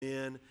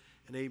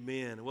And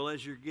amen. Well,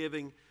 as you're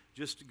giving,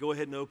 just go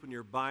ahead and open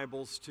your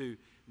Bibles to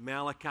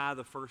Malachi,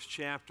 the first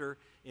chapter.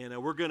 And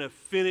we're going to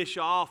finish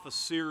off a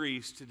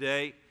series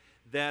today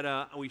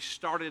that we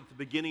started at the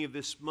beginning of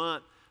this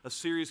month, a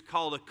series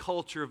called A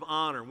Culture of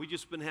Honor. And we've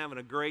just been having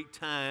a great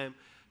time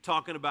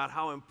talking about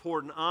how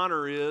important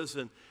honor is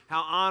and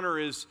how honor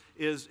is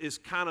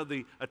kind of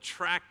the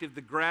attractive,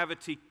 the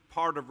gravity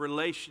part of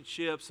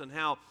relationships, and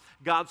how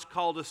God's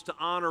called us to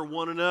honor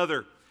one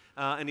another,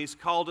 and He's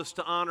called us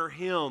to honor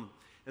Him.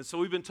 And so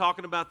we've been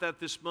talking about that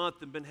this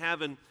month and been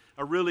having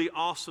a really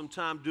awesome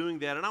time doing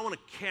that. And I want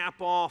to cap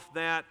off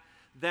that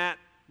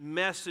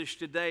message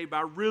today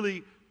by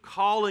really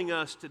calling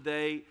us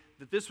today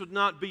that this would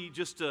not be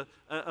just a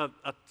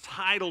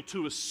title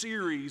to a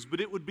series,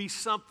 but it would be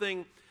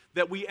something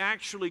that we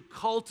actually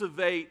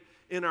cultivate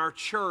in our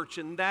church,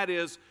 and that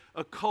is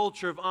a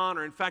culture of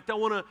honor. In fact, I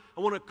want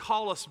to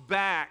call us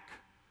back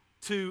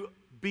to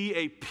be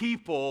a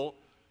people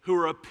who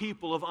are a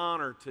people of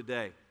honor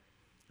today.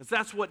 Because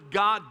that's what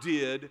God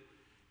did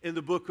in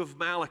the book of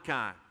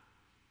Malachi.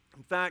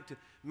 In fact,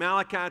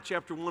 Malachi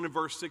chapter 1 and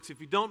verse 6,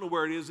 if you don't know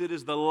where it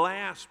is the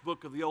last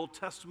book of the Old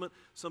Testament.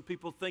 Some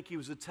people think he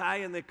was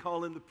Italian. They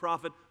call him the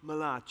prophet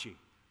Malachi.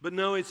 But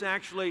no, it's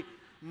actually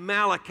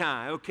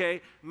Malachi,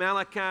 okay?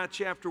 Malachi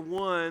chapter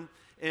 1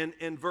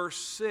 and verse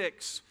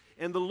 6.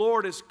 And the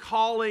Lord is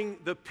calling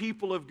the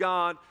people of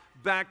God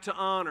back to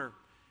honor.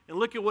 And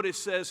look at what it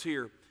says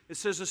here. It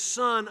says, a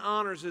son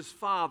honors his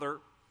father,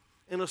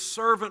 and a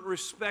servant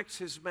respects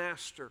his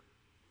master.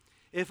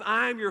 If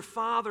I am your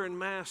father and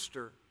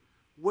master,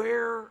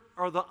 where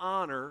are the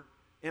honor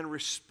and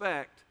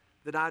respect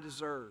that I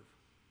deserve?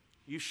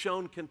 You've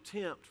shown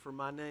contempt for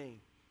my name.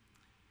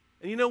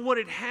 And you know what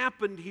had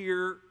happened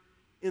here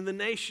in the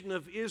nation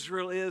of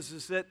Israel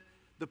is that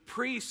the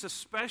priests,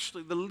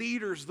 especially the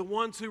leaders, the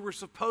ones who were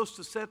supposed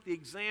to set the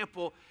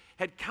example,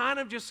 had kind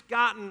of just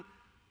gotten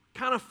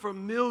kind of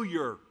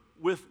familiar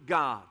with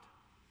God.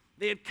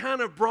 They had kind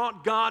of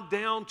brought God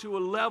down to a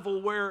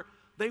level where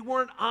they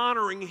weren't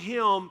honoring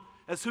Him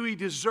as who He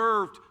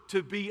deserved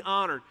to be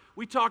honored.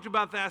 We talked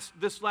about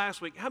this last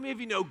week. How many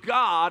of you know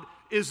God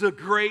is a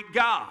great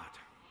God?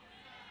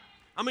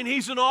 I mean,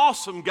 He's an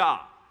awesome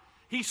God.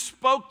 He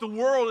spoke the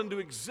world into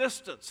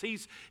existence.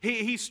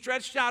 He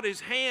stretched out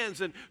His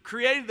hands and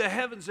created the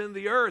heavens and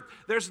the earth.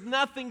 There's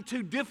nothing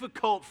too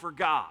difficult for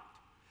God.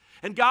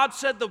 And God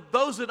said,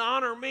 those that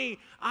honor me,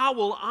 I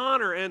will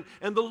honor. And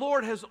the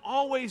Lord has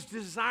always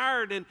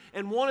desired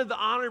and wanted the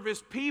honor of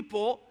His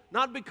people,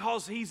 not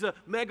because He's a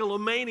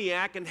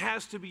megalomaniac and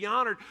has to be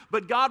honored,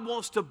 but God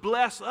wants to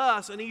bless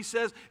us. And He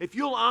says, if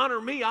you'll honor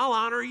me, I'll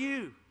honor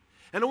you.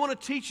 And I want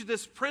to teach you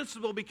this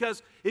principle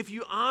because if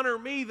you honor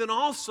me, then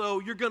also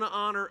you're going to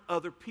honor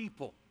other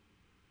people.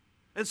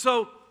 And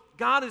so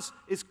God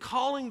is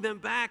calling them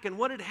back, and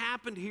what had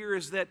happened here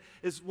is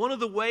one of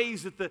the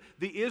ways that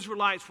the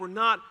Israelites were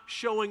not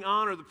showing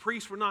honor, the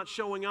priests were not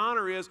showing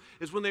honor is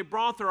when they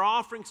brought their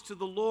offerings to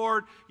the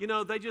Lord, you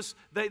know,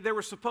 they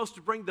were supposed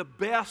to bring the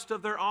best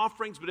of their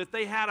offerings, but if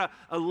they had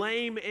a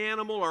lame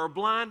animal or a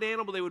blind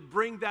animal, they would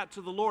bring that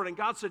to the Lord. And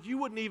God said, you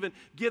wouldn't even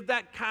give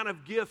that kind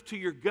of gift to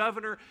your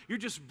governor. You're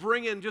just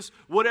bringing just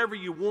whatever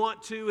you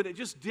want to, and it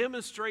just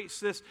demonstrates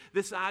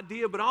this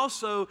idea. But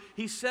also,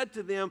 He said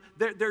to them,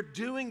 they're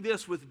doing this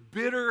with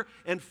bitter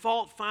and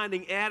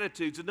fault-finding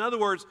attitudes. In other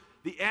words,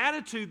 the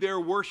attitude they're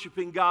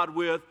worshiping God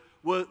with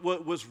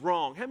was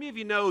wrong. How many of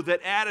you know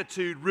that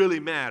attitude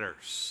really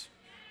matters?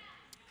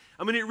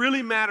 I mean, it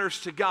really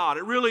matters to God.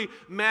 It really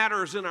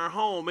matters in our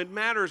home. It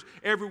matters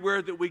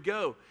everywhere that we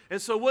go.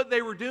 And so what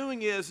they were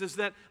doing is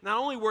that not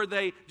only were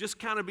they just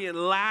kind of being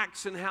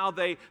lax in how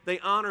they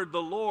honored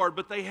the Lord,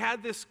 but they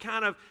had this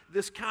kind of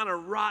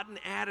rotten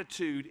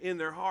attitude in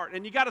their heart.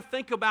 And you got to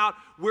think about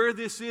where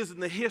this is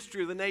in the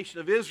history of the nation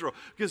of Israel,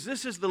 because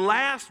this is the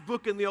last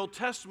book in the Old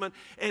Testament,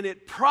 and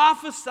it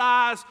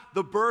prophesies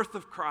the birth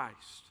of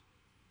Christ.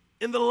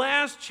 In the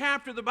last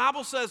chapter, the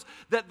Bible says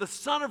that the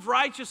Son of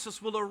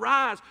Righteousness will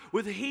arise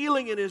with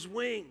healing in His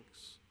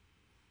wings.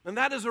 And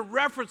that is a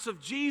reference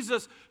of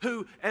Jesus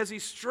who, as He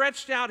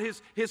stretched out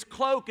his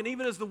cloak, and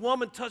even as the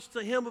woman touched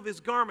the hem of His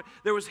garment,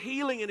 there was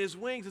healing in His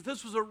wings. That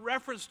this was a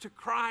reference to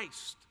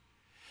Christ,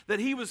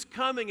 that He was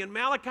coming. And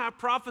Malachi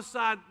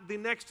prophesied the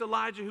next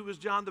Elijah, who was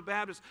John the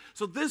Baptist.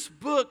 So this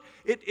book,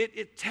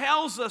 it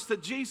tells us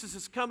that Jesus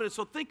is coming. And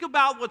so think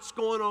about what's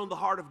going on in the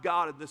heart of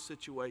God in this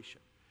situation.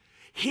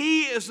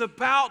 He is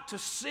about to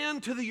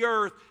send to the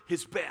earth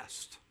His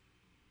best.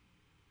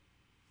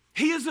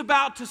 He is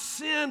about to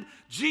send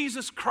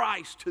Jesus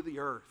Christ to the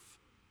earth.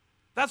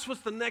 That's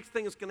what's the next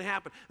thing that's going to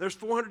happen. There's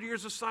 400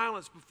 years of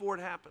silence before it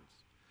happens.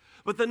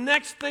 But the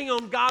next thing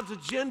on God's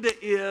agenda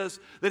is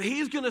that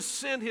He's going to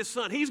send His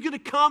Son. He's going to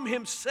come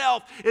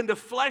Himself into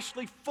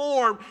fleshly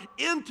form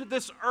into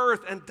this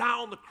earth and die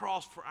on the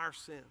cross for our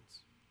sins.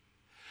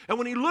 And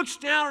when He looks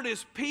down at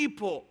His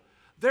people,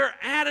 their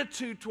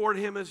attitude toward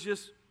Him is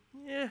just,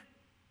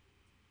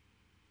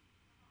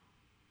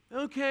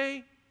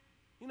 okay,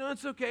 you know,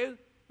 it's okay.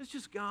 It's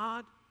just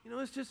God. You know,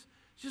 it's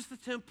just the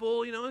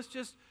temple. You know, it's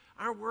just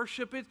our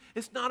worship.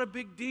 It's not a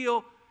big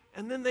deal.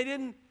 And then they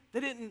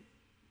didn't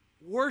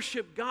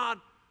worship God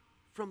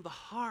from the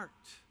heart.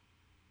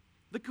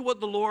 Look at what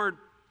the Lord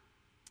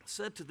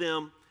said to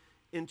them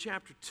in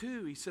chapter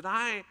 2. He said,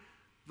 I,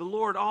 the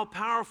Lord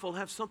all-powerful,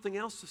 have something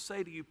else to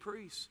say to you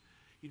priests.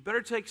 You'd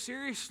better take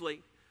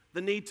seriously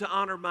the need to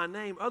honor my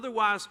name.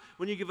 Otherwise,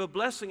 when you give a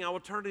blessing, I will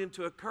turn it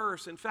into a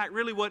curse. In fact,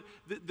 really what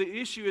the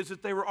issue is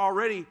that they'd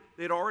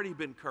already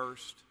been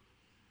cursed.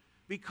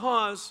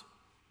 Because,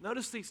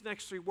 notice these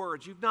next three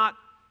words, you've not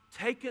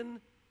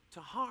taken to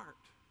heart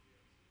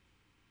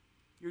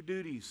your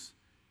duties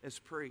as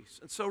priests.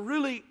 And so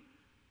really,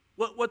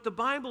 what the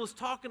Bible is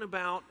talking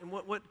about and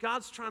what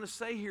God's trying to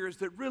say here is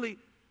that really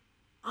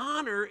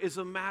honor is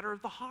a matter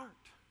of the heart.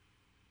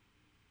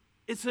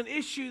 It's an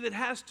issue that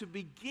has to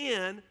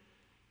begin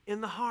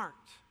in the heart.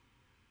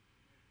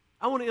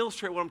 I want to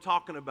illustrate what I'm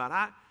talking about.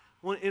 I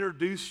want to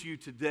introduce you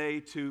today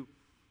to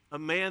a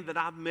man that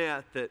I've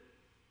met that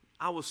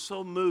I was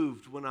so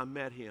moved when I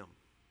met him.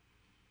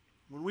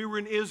 When we were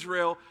in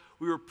Israel,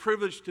 we were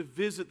privileged to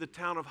visit the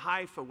town of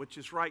Haifa, which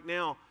is right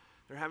now,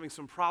 they're having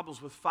some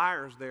problems with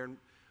fires there. And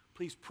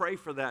please pray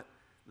for that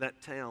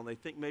town. They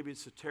think maybe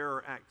it's a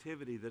terror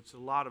activity. That's a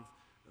lot of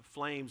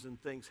flames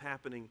and things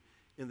happening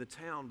in the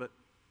town. But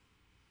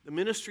the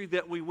ministry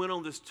that we went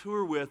on this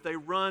tour with, they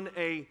run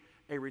a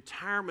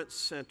retirement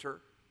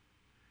center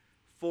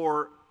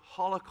for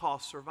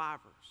Holocaust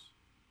survivors.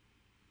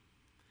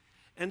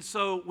 And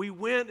so we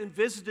went and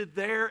visited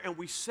there, and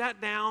we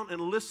sat down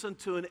and listened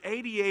to an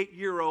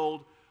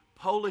 88-year-old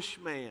Polish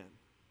man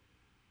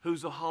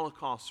who's a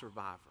Holocaust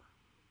survivor.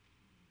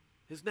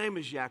 His name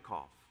is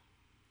Yakov.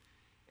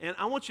 And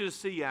I want you to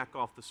see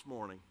Yakov this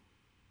morning.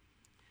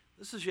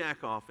 This is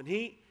Yakov, and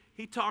he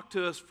talked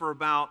to us for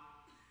about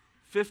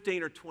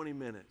 15 or 20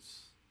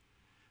 minutes.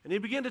 And he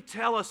began to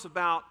tell us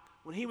about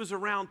when he was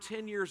around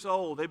 10 years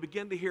old, they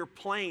began to hear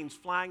planes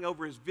flying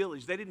over his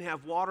village. They didn't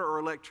have water or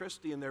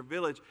electricity in their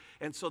village,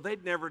 and so they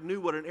never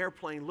knew what an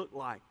airplane looked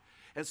like.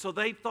 And so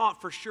they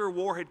thought for sure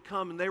war had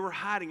come, and they were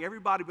hiding,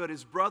 everybody but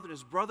his brother. And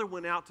his brother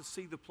went out to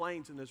see the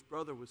planes, and his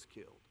brother was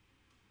killed.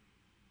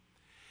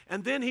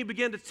 And then he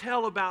began to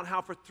tell about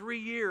how for 3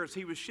 years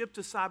he was shipped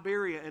to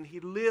Siberia, and he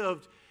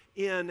lived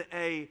in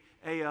a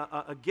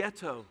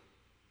ghetto,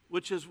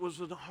 which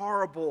was a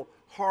horrible,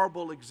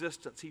 horrible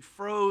existence. He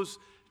froze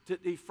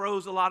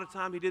a lot of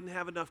time. He didn't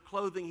have enough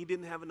clothing. He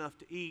didn't have enough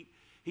to eat.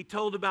 He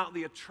told about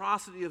the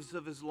atrocities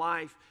of his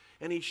life,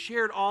 and he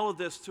shared all of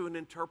this to an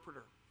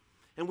interpreter.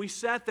 And we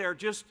sat there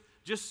just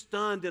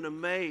stunned and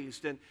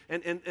amazed. And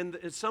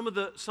some of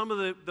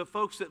the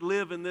folks that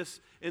live in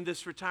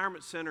this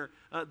retirement center,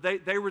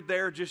 they were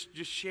there just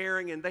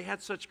sharing, and they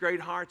had such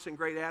great hearts and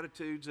great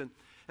attitudes. And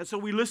so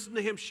we listened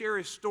to him share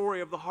his story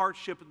of the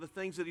hardship and the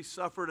things that he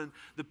suffered and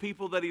the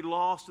people that he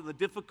lost and the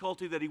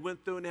difficulty that he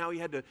went through and how he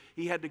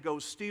had to go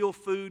steal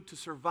food to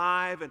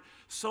survive, and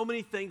so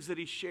many things that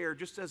he shared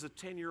just as a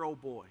 10-year-old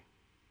boy.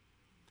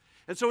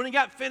 And so when he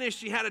got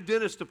finished, he had a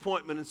dentist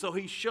appointment, and so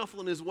he's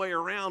shuffling his way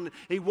around.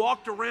 He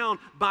walked around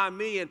by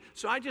me, and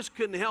so I just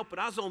couldn't help it.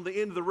 I was on the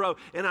end of the row,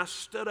 and I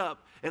stood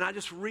up, and I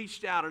just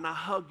reached out, and I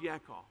hugged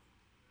Yakov,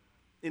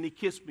 and he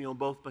kissed me on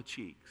both my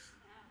cheeks.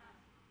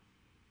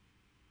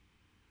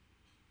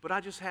 But I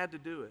just had to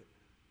do it.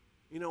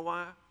 You know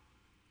why?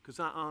 Because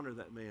I honor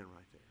that man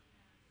right there.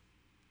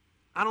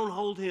 I don't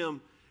hold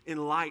him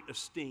in light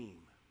esteem.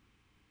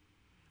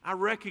 I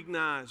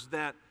recognize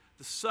that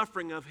the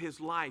suffering of his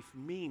life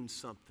means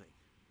something.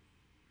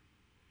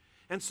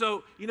 And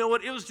so, you know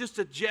what? It was just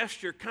a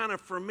gesture kind of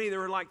for me.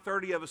 There were like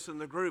 30 of us in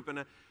the group, and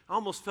I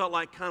almost felt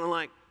like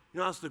I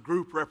was the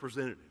group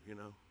representative,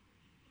 Because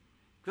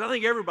I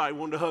think everybody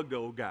wanted to hug the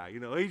old guy, he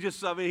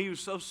was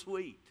so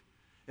sweet.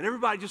 And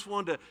everybody just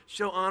wanted to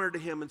show honor to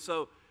him. And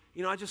so,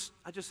 I just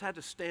had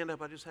to stand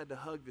up. I just had to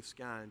hug this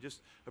guy and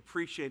just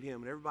appreciate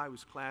him. And everybody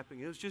was clapping.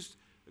 It was just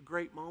a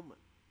great moment.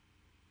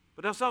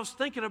 But as I was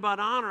thinking about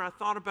honor, I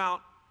thought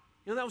about,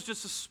 that was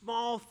just a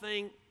small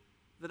thing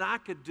that I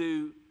could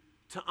do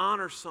to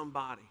honor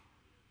somebody.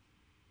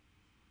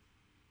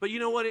 But you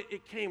know what?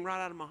 It came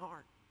right out of my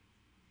heart.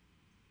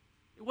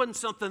 It wasn't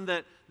something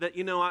that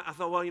I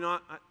thought, well,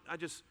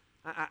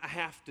 I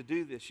have to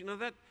do this.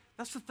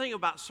 That's the thing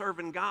about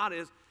serving God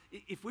is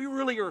if we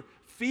really are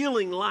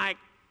feeling like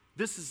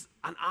this is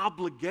an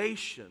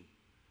obligation,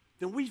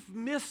 then we've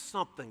missed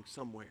something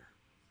somewhere.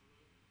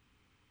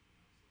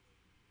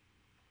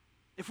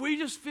 If we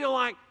just feel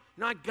like,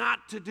 I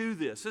got to do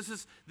this. This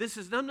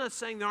is. I'm not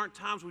saying there aren't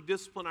times we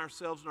discipline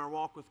ourselves in our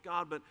walk with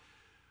God, but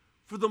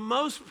for the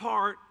most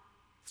part,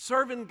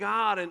 serving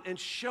God and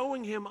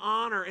showing Him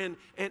honor and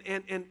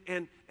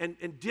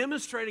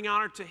demonstrating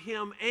honor to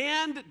Him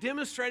and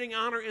demonstrating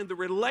honor in the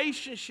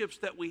relationships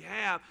that we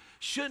have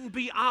shouldn't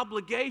be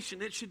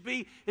obligation. It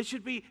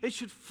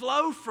should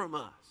flow from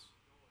us.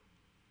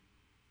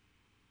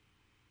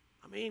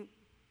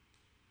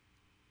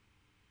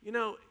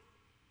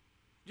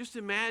 Just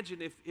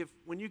imagine if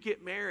when you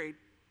get married,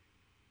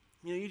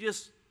 you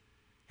just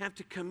have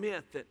to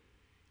commit that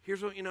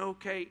here's what,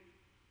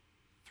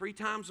 3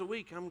 times a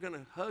week, I'm going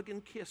to hug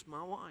and kiss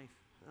my wife.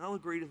 I'll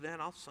agree to that.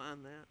 I'll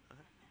sign that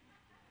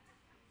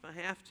if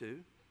I have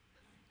to.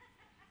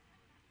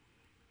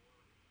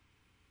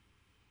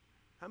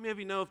 How many of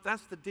you know if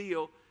that's the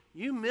deal,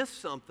 you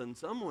missed something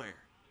somewhere?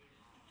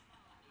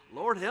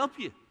 Lord help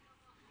you.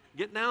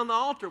 Get down the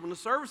altar when the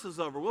service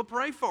is over. We'll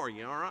pray for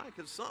you, all right?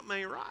 Because something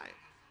ain't right.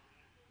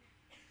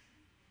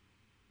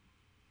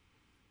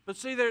 But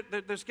see,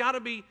 there's got to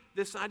be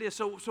this idea.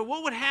 So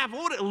what would happen?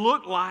 What would it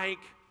look like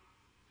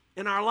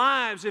in our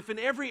lives if in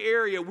every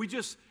area we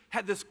just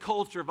had this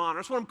culture of honor?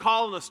 That's what I'm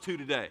calling us to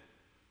today.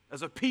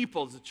 As a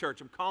people, as a church,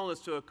 I'm calling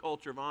us to a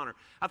culture of honor.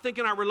 I think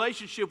in our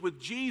relationship with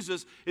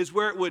Jesus is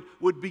where it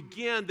would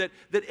begin,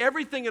 that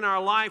everything in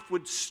our life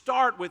would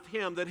start with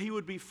Him, that He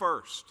would be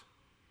first.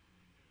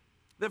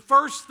 The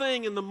first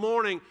thing in the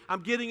morning,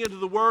 I'm getting into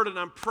the Word and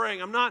I'm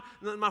praying.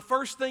 My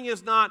first thing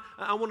is not,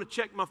 I want to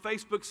check my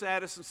Facebook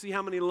status and see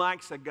how many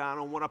likes I got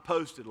on what I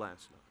posted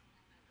last night.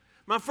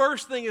 My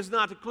first thing is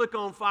not to click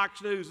on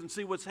Fox News and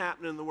see what's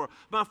happening in the world.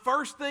 My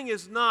first thing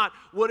is not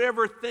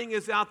whatever thing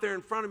is out there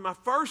in front of me. My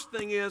first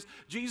thing is,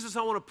 Jesus,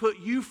 I want to put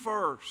you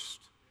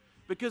first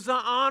because I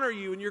honor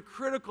you and you're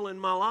critical in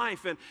my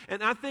life.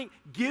 And I think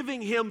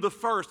giving Him the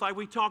first, like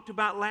we talked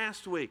about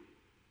last week,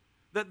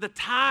 that the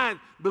tithe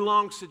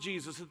belongs to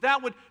Jesus,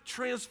 that would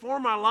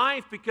transform our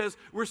life because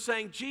we're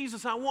saying,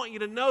 Jesus, I want you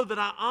to know that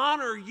I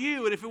honor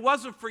you, and if it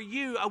wasn't for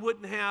you, I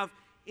wouldn't have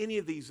any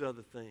of these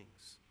other things.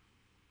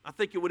 I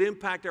think it would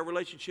impact our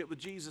relationship with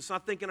Jesus. I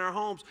think in our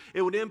homes,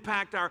 it would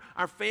impact our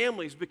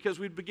families because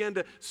we'd begin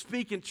to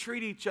speak and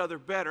treat each other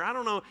better. I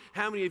don't know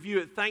how many of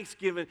you at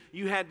Thanksgiving,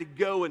 you had to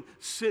go and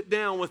sit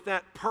down with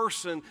that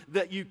person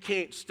that you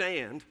can't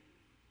stand.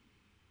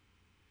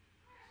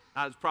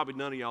 There's probably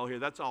none of y'all here.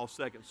 That's all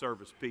second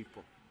service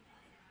people.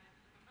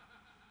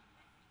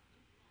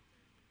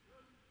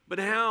 But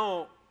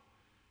how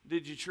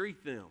did you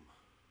treat them?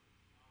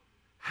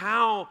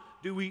 How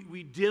do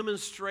we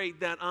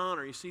demonstrate that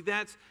honor? You see,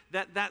 that's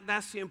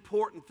the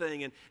important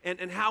thing.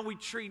 And how we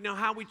treat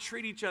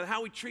each other,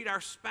 how we treat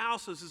our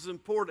spouses is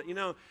important. You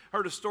know, I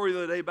heard a story the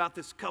other day about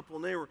this couple,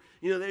 and they were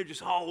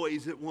just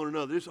always at one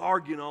another, just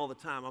arguing all the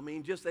time. I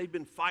mean, they've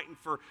been fighting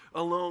for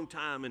a long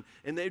time,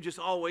 and they're just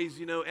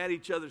always, at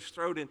each other's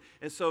throat.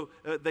 And so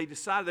they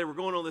decided they were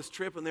going on this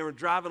trip, and they were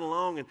driving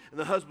along, and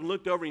the husband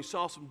looked over and he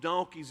saw some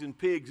donkeys and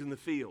pigs in the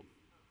field.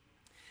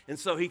 And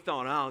so he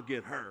thought, I'll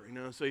get her,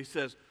 So he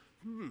says,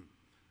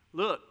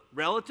 look,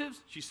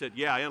 relatives? She said,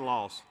 yeah,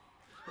 in-laws.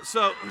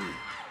 So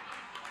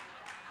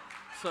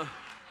I'm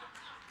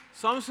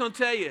just going to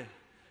tell you,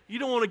 you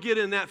don't want to get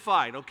in that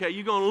fight, okay?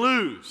 You're going to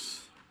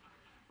lose,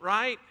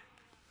 right?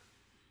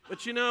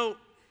 But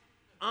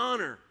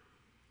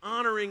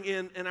honoring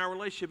in our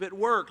relationship at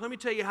work. Let me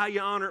tell you how you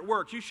honor at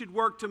work. You should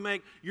work to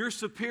make your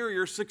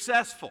superior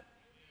successful.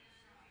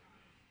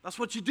 That's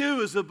what you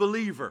do as a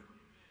believer.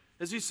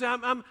 As you say,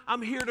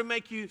 I'm here to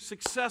make you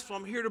successful.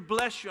 I'm here to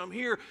bless you. I'm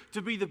here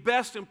to be the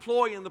best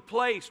employee in the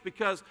place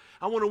because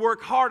I want to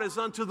work hard as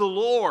unto the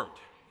Lord.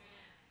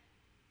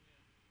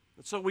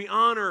 And so we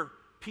honor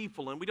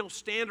people, and we don't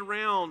stand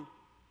around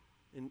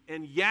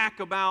and yak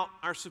about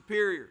our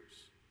superiors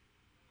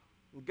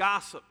and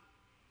gossip.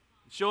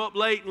 Show up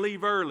late and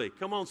leave early.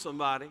 Come on,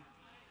 somebody.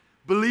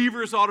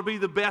 Believers ought to be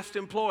the best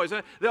employees.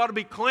 They ought to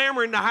be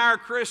clamoring to hire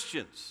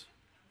Christians.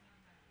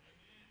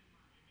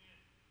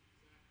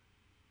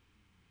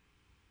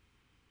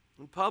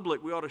 In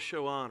public, we ought to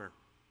show honor.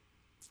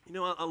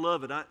 I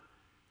love it.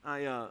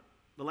 The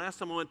last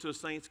time I went to a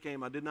Saints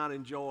game, I did not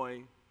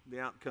enjoy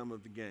the outcome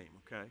of the game,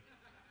 okay?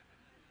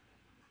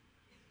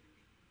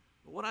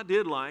 But what I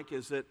did like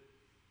is that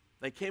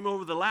they came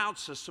over the loud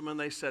system and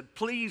they said,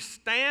 please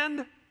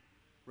stand,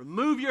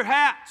 remove your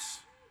hats,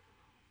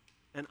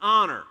 in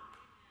honor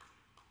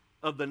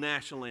of the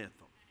national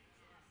anthem.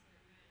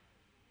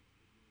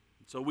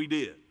 And so we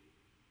did.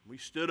 We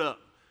stood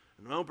up.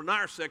 In the open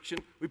air section,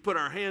 we put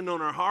our hand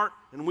on our heart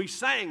and we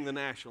sang the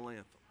national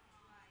anthem.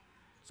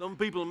 Some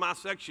people in my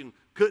section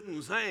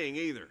couldn't sing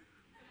either.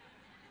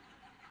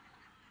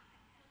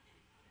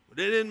 But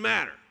it didn't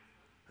matter.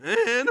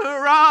 And the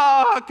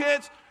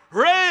rockets,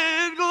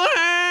 red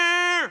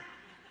glare.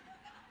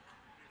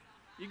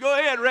 You go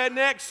ahead,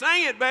 redneck,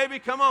 sing it, baby.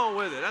 Come on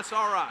with it. That's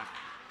all right.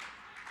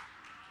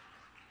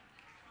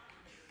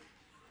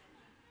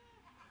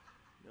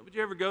 Did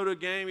you ever go to a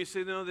game, you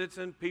see, that's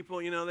in people,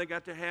 they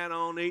got their hat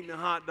on, eating a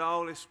hot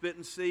dog, they're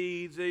spitting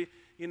seeds, they're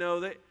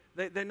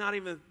not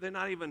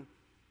even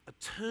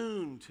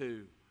attuned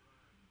to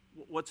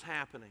what's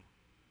happening.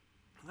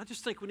 I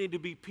just think we need to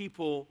be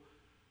people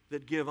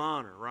that give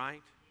honor,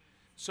 right?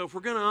 So if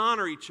we're going to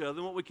honor each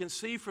other, what we can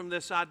see from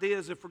this idea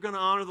is if we're going to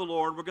honor the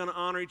Lord, we're going to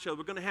honor each other,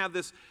 we're going to have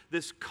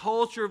this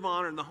culture of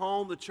honor in the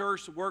home, the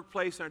church, the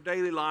workplace, in our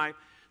daily life,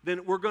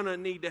 then we're going to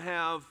need to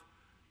have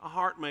a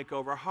heart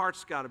makeover. Our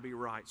heart's got to be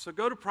right. So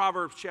go to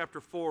Proverbs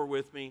chapter 4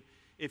 with me,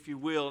 if you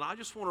will. And I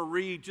just want to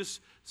read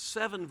just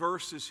 7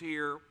 verses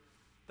here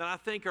that I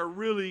think are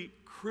really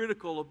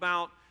critical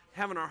about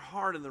having our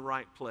heart in the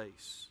right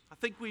place. I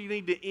think we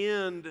need to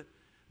end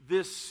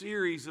this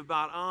series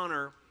about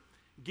honor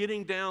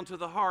getting down to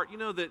the heart. You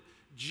know that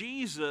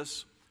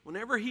Jesus,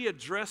 whenever he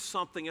addressed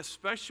something,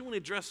 especially when he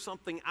addressed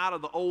something out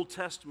of the Old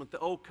Testament, the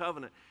Old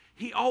Covenant,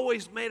 he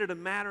always made it a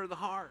matter of the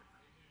heart.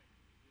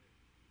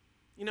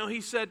 You know,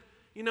 he said,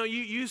 you know,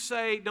 you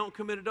say don't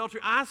commit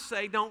adultery. I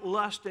say don't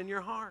lust in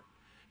your heart.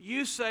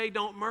 You say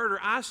don't murder.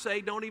 I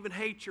say don't even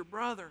hate your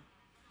brother.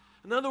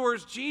 In other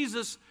words,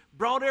 Jesus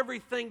brought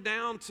everything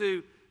down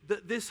to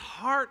this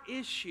heart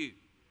issue.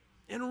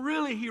 And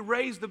really, he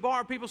raised the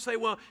bar. People say,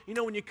 well, you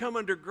know, when you come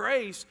under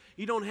grace,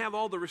 you don't have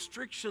all the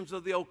restrictions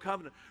of the Old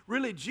Covenant.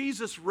 Really,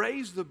 Jesus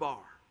raised the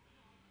bar.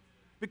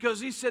 Because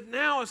he said,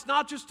 now it's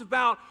not just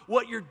about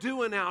what you're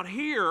doing out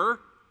here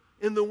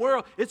in the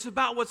world. It's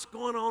about what's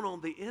going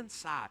on the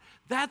inside.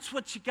 That's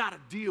what you got to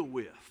deal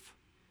with,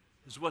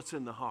 is what's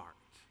in the heart.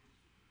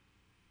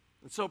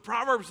 And so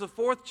Proverbs, the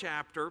 4th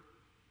chapter,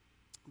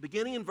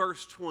 beginning in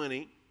verse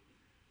 20,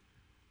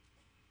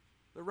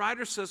 the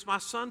writer says, my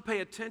son,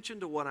 pay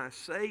attention to what I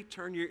say.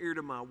 Turn your ear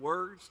to my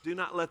words. Do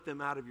not let them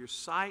out of your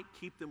sight.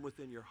 Keep them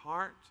within your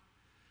heart.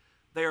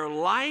 They are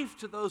life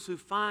to those who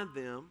find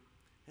them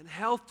and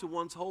health to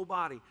one's whole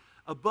body.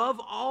 Above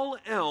all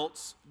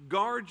else,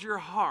 guard your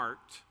heart,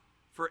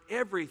 for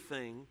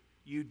everything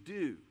you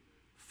do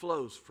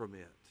flows from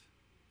it.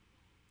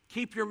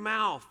 Keep your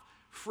mouth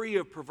free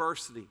of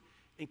perversity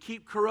and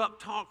keep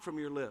corrupt talk from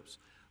your lips.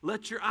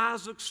 Let your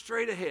eyes look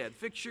straight ahead.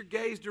 Fix your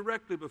gaze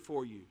directly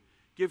before you.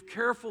 Give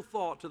careful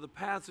thought to the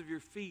paths of your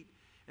feet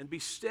and be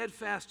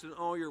steadfast in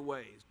all your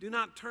ways. Do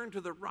not turn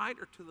to the right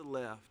or to the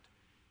left.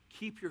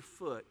 Keep your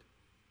foot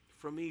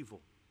from evil.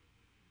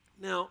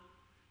 Now,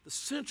 the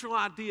central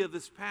idea of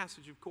this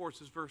passage, of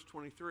course, is verse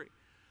 23.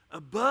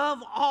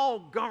 Above all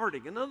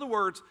guarding. In other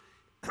words,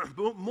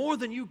 more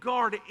than you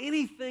guard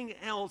anything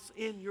else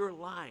in your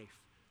life,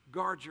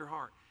 guard your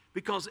heart.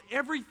 Because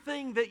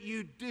everything that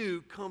you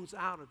do comes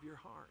out of your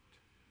heart.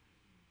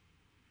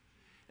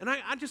 And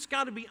I just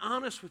got to be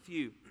honest with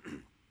you.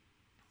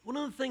 One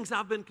of the things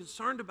I've been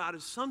concerned about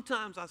is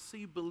sometimes I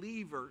see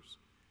believers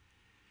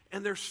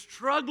and they're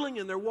struggling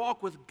in their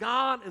walk with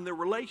God and their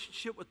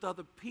relationship with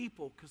other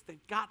people because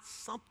they've got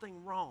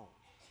something wrong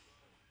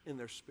in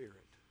their spirit.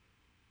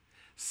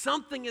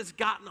 Something has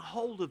gotten a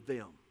hold of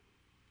them.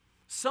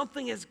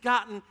 Something has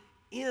gotten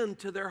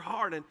into their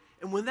heart.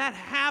 And when that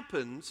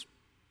happens,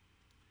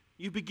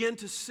 you begin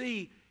to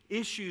see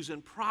issues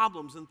and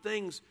problems and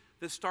things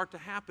that start to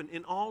happen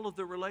in all of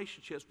the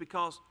relationships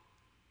because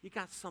you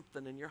got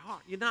something in your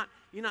heart. You're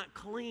not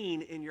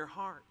clean in your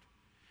heart.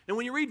 And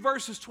when you read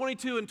verses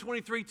 22 and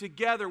 23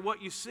 together,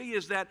 what you see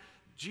is that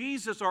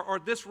Jesus, or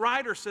this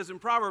writer says in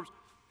Proverbs,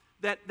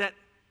 that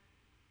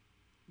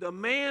the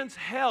man's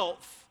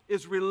health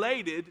is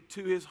related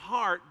to his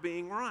heart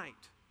being right.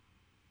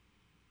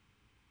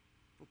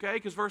 Okay,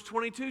 because verse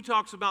 22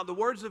 talks about the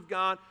words of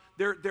God,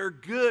 they're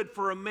good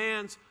for a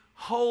man's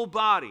whole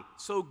body.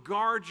 So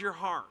guard your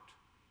heart.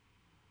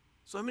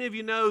 So how many of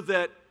you know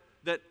that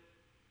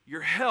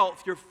your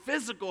health, your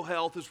physical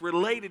health, is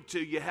related to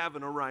you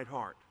having a right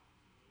heart?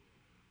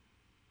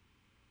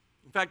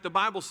 In fact, the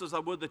Bible says, I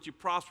would that you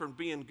prosper and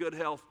be in good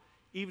health,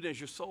 even as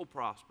your soul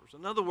prospers.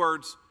 In other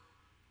words,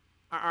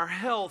 our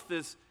health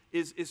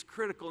is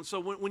critical. And so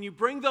when you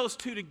bring those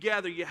two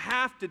together, you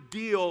have to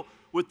deal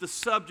with the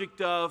subject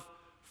of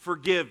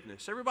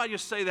forgiveness. Everybody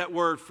just say that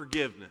word,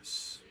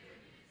 forgiveness.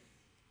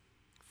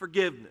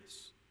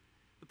 Forgiveness.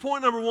 The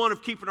point number one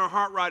of keeping our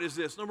heart right is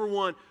this. Number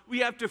one, we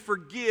have to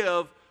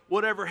forgive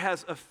whatever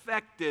has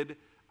affected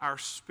our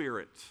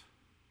spirit.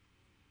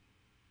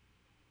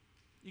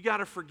 You got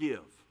to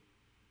forgive.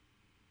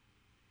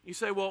 You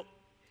say, well,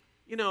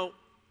 you know,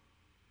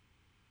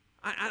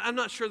 I'm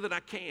not sure that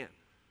I can.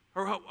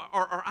 Or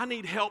I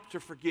need help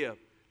to forgive.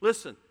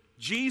 Listen,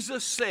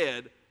 Jesus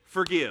said,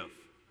 forgive.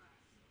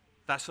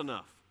 That's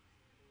enough.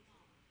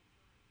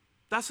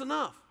 That's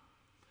enough.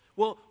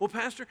 Well,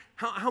 Pastor,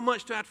 how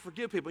much do I have to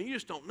forgive people? You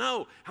just don't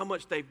know how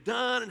much they've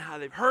done and how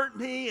they've hurt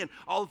me and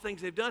all the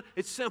things they've done.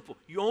 It's simple.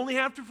 You only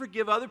have to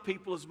forgive other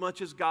people as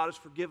much as God has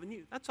forgiven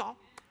you. That's all.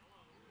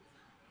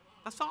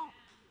 That's all.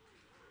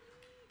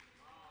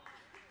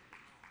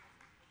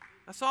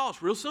 That's all.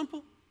 It's real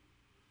simple.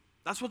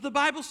 That's what the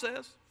Bible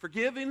says.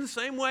 Forgive in the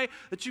same way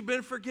that you've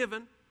been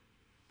forgiven.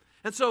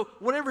 And so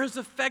whatever has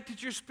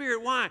affected your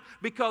spirit, why?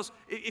 Because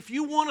if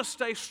you want to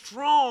stay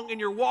strong in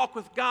your walk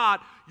with God,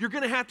 you're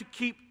going to have to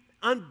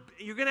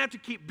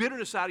keep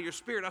bitterness out of your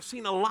spirit. I've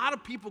seen a lot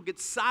of people get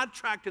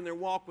sidetracked in their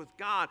walk with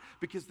God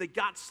because they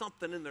got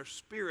something in their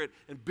spirit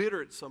and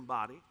bitter at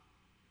somebody.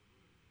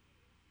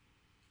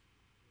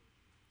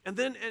 And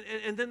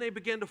then they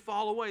begin to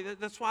fall away.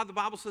 That's why the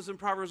Bible says in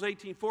Proverbs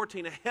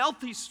 18:14, a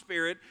healthy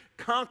spirit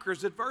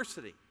conquers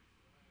adversity.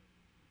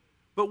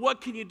 But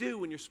what can you do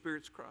when your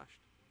spirit's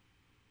crushed?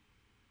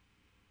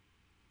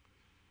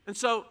 And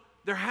so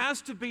there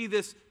has to be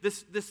this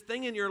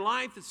thing in your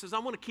life that says, I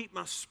want to keep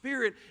my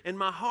spirit and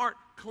my heart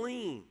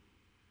clean.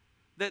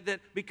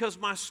 That because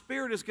my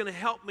spirit is going to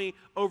help me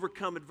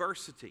overcome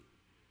adversity.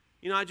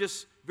 You know, I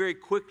just very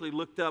quickly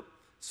looked up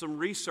some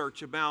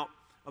research about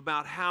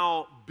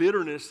how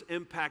bitterness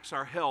impacts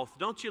our health.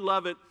 Don't you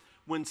love it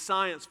when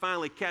science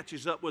finally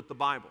catches up with the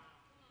Bible.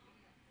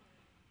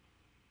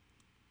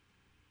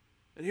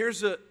 And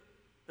here's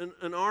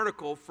an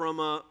article from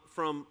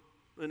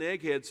an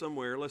egghead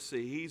somewhere. Let's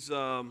see. He's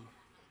some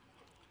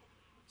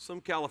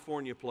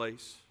California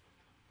place,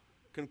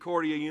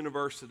 Concordia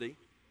University.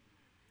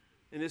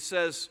 And it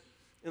says,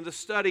 in the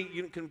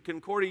study,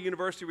 Concordia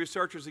University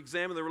researchers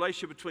examined the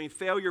relationship between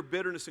failure,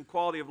 bitterness, and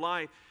quality of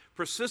life.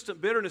 Persistent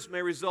bitterness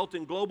may result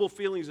in global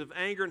feelings of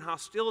anger and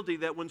hostility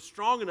that, when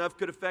strong enough,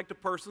 could affect a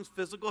person's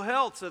physical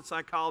health, said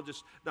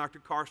psychologist Dr.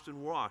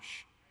 Karsten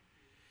Rosch.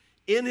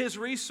 In his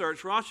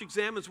research, Rosch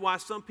examines why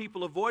some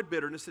people avoid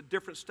bitterness at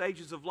different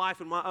stages of life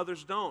and why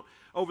others don't.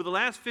 Over the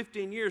last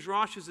 15 years,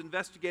 Rosch has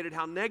investigated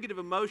how negative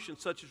emotions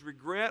such as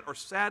regret or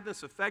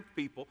sadness affect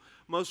people.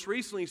 Most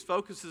recently, he's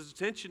focused his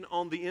attention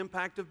on the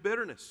impact of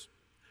bitterness.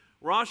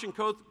 Rosch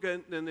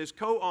and his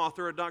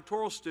co-author, a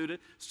doctoral student,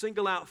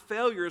 single out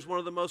failure as one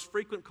of the most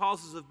frequent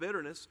causes of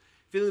bitterness.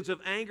 Feelings of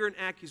anger and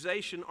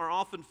accusation are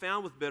often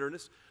found with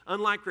bitterness.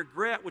 Unlike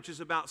regret, which is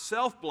about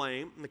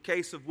self-blame, in the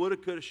case of woulda,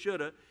 coulda,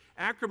 shoulda,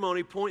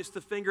 acrimony points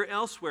the finger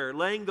elsewhere,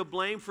 laying the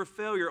blame for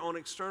failure on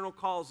external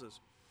causes.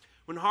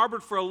 When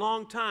harbored for a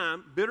long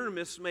time,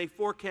 bitterness may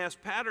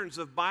forecast patterns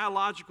of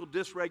biological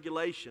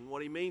dysregulation.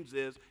 What he means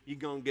is you're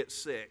going to get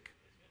sick.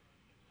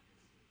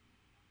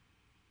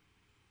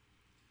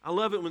 I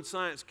love it when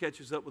science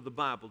catches up with the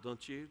Bible,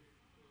 don't you?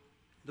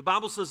 The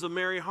Bible says a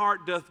merry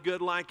heart doth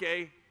good like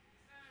a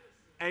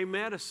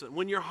medicine.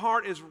 When your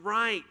heart is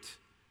right,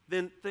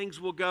 then things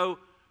will go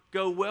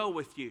well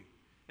with you.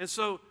 And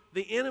so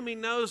the enemy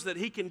knows that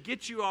he can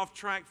get you off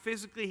track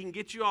physically, he can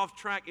get you off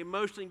track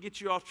emotionally, and get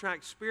you off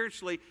track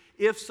spiritually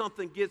if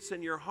something gets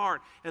in your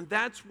heart. And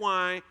that's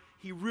why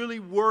he really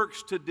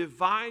works to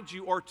divide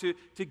you or to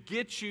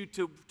get you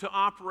to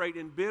operate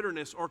in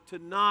bitterness or to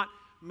not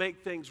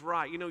make things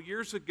right. You know,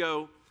 years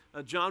ago,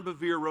 John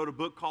Bevere wrote a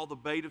book called The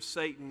Bait of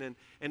Satan,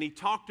 and he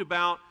talked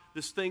about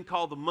this thing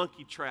called the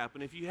monkey trap.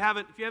 And if you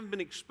haven't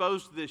been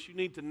exposed to this, you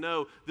need to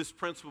know this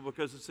principle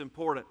because it's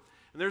important.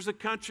 And there's a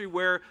country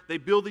where they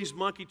build these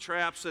monkey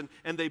traps, and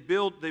they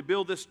build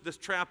this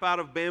trap out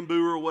of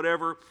bamboo or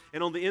whatever,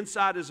 and on the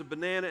inside is a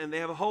banana, and they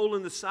have a hole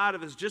in the side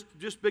of it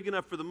just big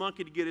enough for the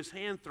monkey to get his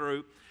hand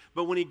through.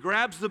 But when he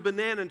grabs the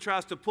banana and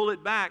tries to pull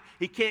it back,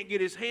 he can't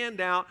get his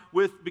hand out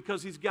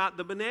because he's got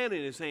the banana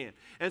in his hand.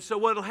 And so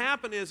what will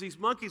happen is these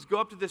monkeys go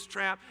up to this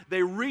trap,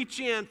 they reach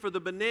in for the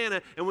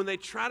banana, and when they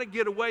try to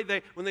get away,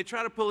 when they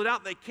try to pull it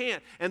out, they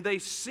can't. And they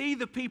see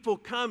the people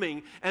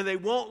coming, and they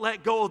won't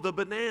let go of the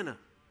banana.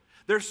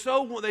 They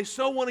so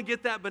want to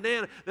get that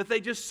banana that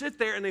they just sit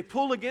there and they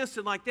pull against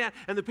it like that,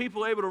 and the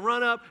people are able to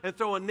run up and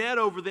throw a net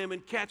over them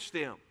and catch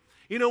them.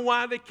 You know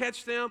why they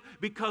catch them?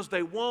 Because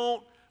they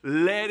won't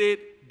let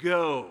it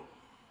go.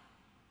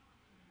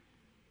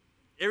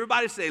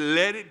 Everybody say,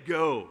 let it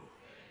go.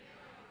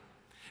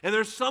 And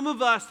there's some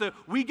of us that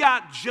we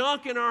got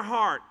junk in our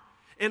heart.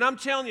 And I'm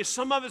telling you,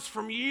 some of it's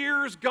from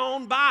years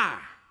gone by.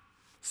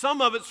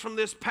 Some of it's from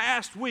this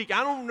past week.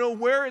 I don't know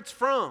where it's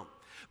from.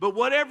 But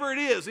whatever it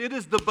is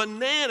the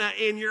banana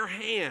in your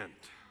hand.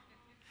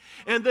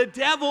 And the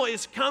devil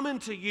is coming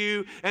to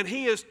you, and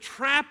he is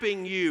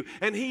trapping you,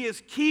 and he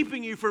is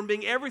keeping you from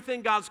being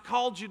everything God's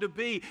called you to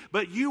be,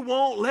 but you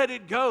won't let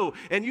it go,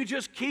 and you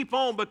just keep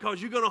on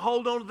because you're going to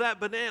hold on to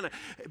that banana.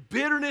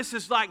 Bitterness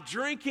is like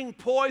drinking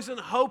poison,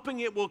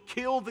 hoping it will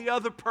kill the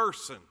other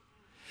person.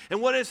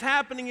 And what is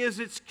happening is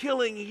it's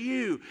killing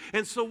you.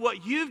 And so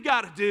what you've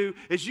got to do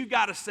is you've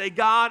got to say,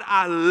 God,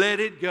 I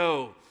let it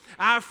go.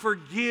 I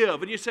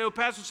forgive. And you say, well,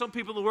 Pastor, some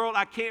people in the world,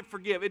 I can't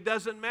forgive. It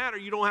doesn't matter.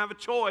 You don't have a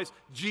choice.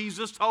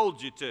 Jesus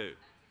told you to.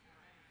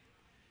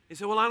 You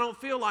say, well, I don't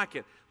feel like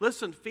it.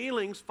 Listen,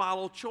 feelings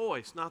follow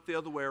choice, not the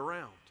other way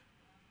around.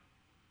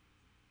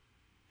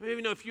 Maybe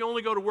you know if you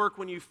only go to work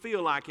when you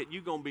feel like it,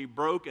 you're going to be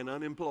broke and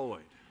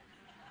unemployed.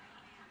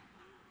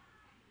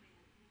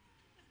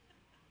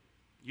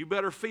 You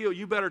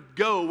better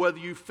go whether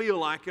you feel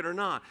like it or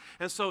not.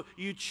 And so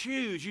you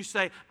choose, you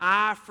say,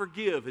 I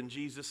forgive in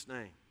Jesus'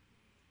 name.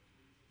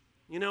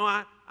 You know,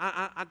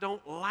 I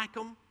don't like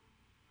them.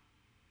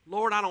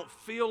 Lord, I don't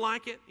feel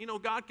like it. You know,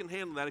 God can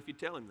handle that if you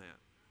tell him that.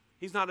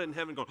 He's not in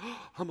heaven going,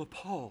 oh, I'm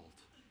appalled.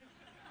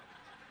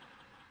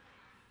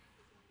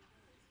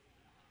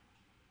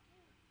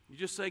 You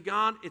just say,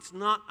 God,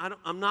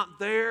 I'm not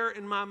there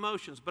in my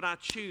emotions, but I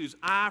choose.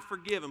 I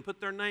forgive and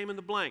put their name in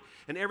the blank.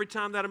 And every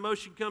time that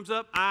emotion comes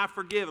up, I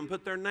forgive and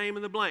put their name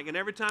in the blank. And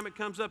every time it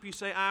comes up, you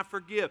say, I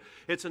forgive.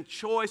 It's a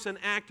choice, an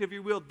act of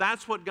your will.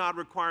 That's what God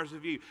requires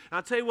of you. And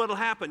I'll tell you what will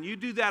happen. You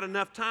do that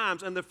enough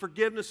times, and the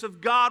forgiveness of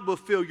God will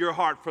fill your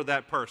heart for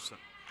that person.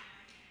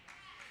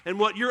 And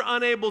what you're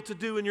unable to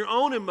do in your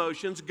own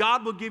emotions,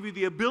 God will give you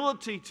the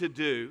ability to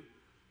do.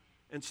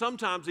 And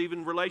sometimes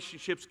even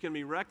relationships can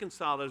be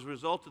reconciled as a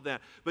result of that.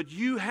 But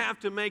you have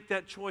to make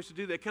that choice to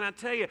do that. Can I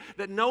tell you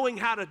that knowing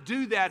how to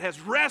do that has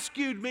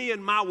rescued me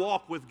in my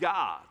walk with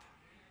God?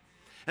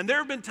 And there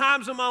have been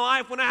times in my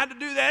life when I had to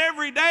do that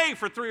every day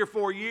for 3 or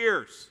 4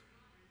 years.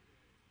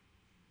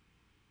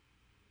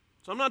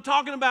 So I'm not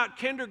talking about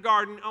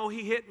kindergarten, oh,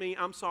 he hit me,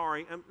 I'm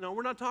sorry. No,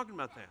 we're not talking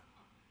about that.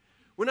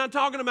 We're not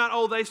talking about,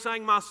 oh, they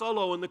sang my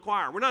solo in the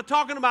choir. We're not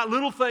talking about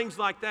little things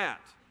like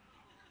that.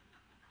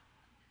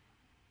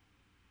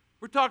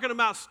 We're talking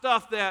about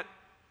stuff that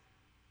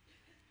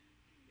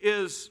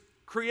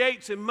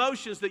creates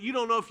emotions that you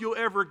don't know if you'll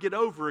ever get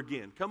over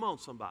again. Come on,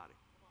 somebody.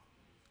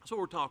 That's what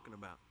we're talking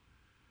about.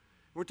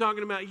 We're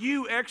talking about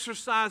you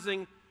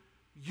exercising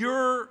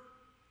your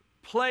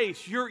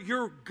place,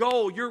 your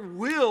goal, your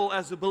will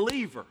as a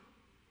believer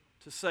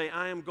to say,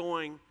 I am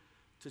going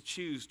to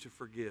choose to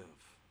forgive.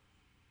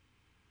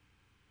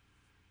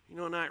 You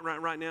know,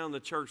 right now in the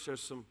church,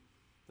 there's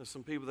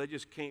some people, they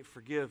just can't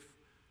forgive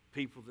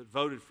people that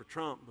voted for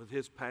Trump with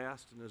his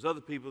past, and there's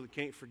other people that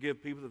can't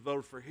forgive people that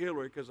voted for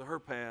Hillary because of her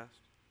past.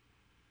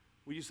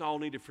 We just all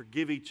need to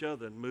forgive each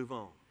other and move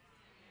on.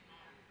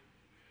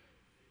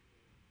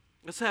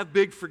 Let's have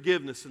big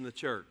forgiveness in the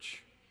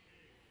church.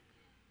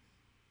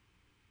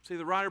 See,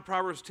 the writer of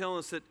Proverbs is telling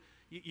us that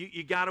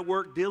you got to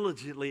work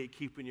diligently at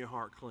keeping your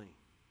heart clean.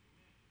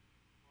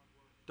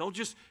 Don't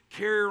just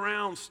carry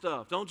around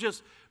stuff. Don't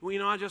just, well,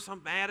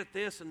 I'm mad at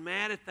this and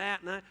mad at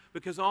that,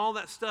 because all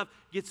that stuff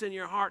gets in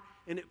your heart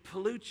and it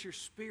pollutes your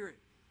spirit.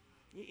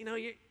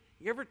 You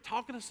ever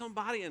talking to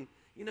somebody and,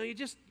 you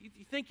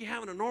think you're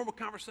having a normal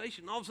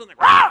conversation and all of a sudden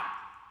they're, rah!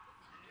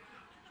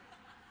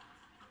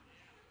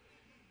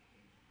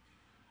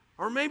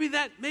 Or maybe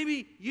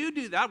you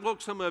do that. I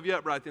woke some of you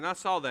up right then. I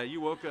saw that.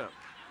 You woke up.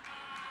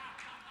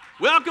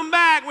 Welcome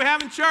back. We're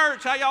having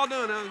church. How y'all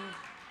doing?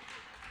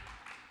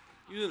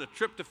 You're in a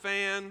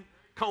tryptophan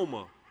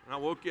coma, and I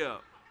woke you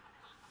up.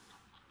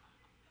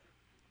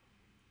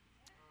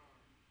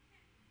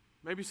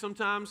 Maybe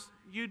sometimes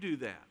you do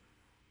that.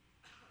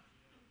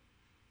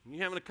 And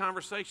you're having a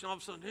conversation, all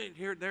of a sudden, hey,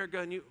 here, there,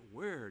 go, and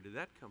where did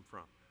that come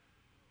from?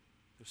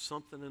 There's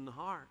something in the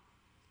heart.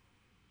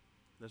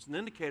 That's an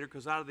indicator,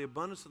 because out of the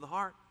abundance of the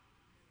heart,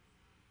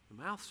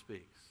 the mouth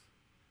speaks.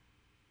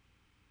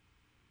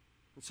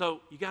 And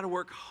so you got to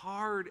work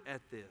hard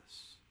at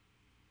this.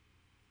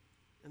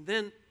 And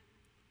then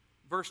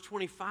verse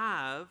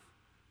 25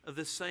 of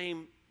the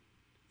same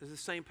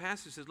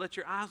passage says, let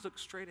your eyes look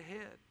straight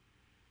ahead.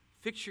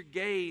 Fix your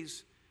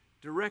gaze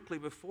directly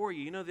before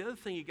you. The other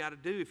thing you got to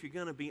do if you're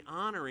going to be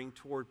honoring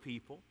toward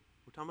people,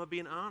 we're talking about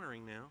being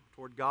honoring now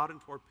toward God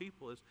and toward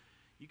people, is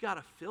you got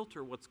to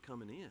filter what's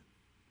coming in.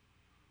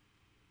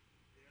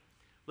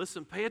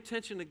 Listen, pay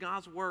attention to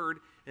God's word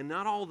and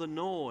not all the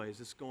noise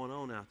that's going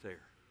on out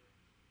there.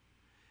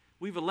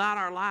 We've allowed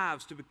our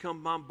lives to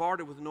become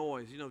bombarded with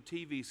noise.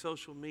 TV,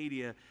 social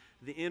media,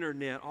 the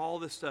internet, all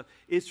this stuff.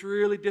 It's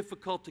really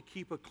difficult to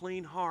keep a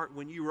clean heart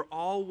when you are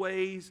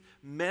always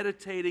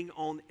meditating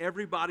on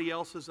everybody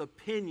else's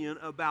opinion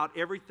about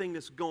everything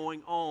that's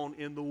going on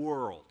in the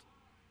world.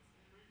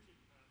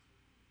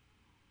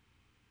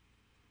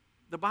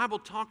 The Bible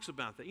talks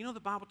about that. The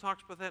Bible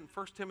talks about that in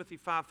 1 Timothy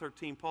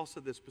 5:13. Paul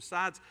said this,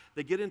 besides,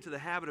 they get into the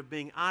habit of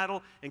being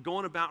idle and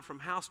going about from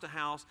house to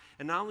house,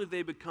 and not only do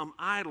they become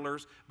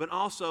idlers, but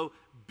also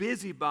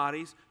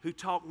busybodies who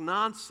talk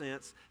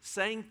nonsense,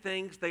 saying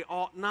things they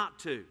ought not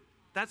to.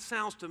 That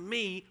sounds to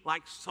me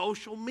like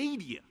social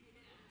media.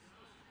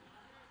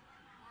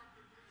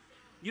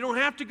 You don't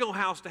have to go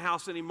house to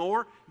house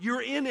anymore.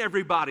 You're in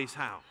everybody's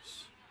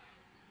house.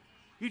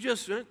 You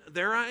just,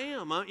 there I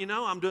am.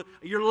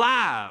 You're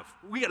live.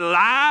 We get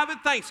live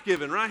at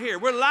Thanksgiving right here.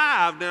 We're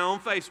live now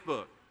on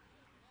Facebook.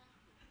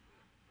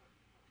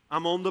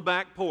 I'm on the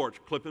back porch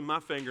clipping my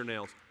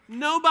fingernails.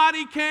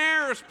 Nobody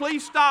cares.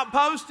 Please stop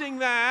posting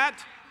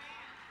that.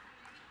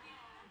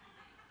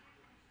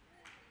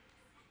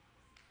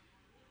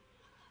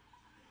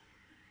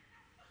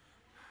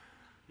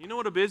 You know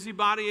what a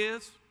busybody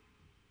is?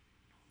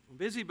 A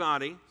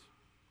busybody,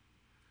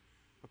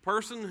 a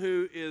person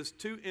who is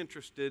too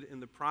interested in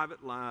the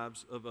private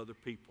lives of other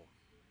people.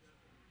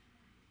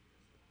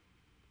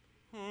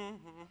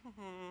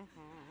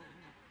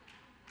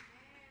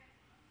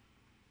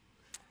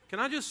 Can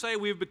I just say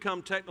we've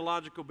become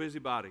technological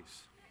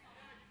busybodies?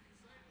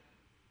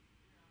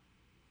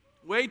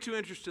 Way too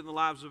interested in the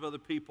lives of other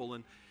people.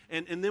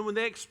 And then when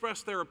they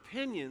express their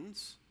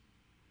opinions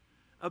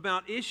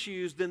about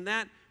issues, then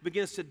that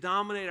begins to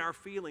dominate our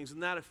feelings,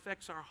 and that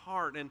affects our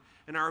heart and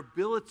our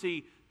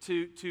ability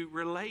to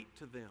relate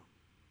to them.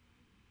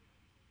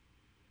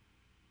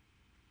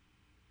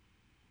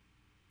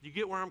 You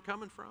get where I'm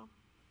coming from?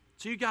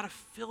 So you got to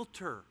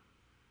filter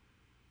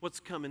what's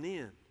coming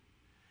in.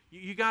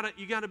 You got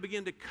to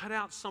begin to cut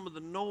out some of the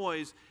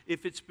noise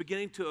if it's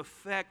beginning to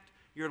affect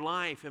your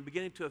life and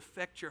beginning to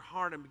affect your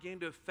heart and beginning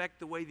to affect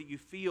the way that you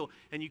feel.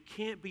 And you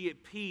can't be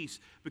at peace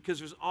because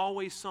there's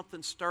always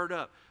something stirred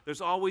up.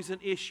 There's always an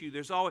issue.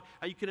 There's always,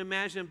 you can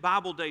imagine in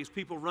Bible days,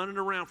 people running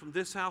around from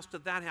this house to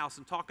that house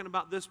and talking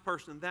about this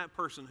person and that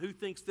person, who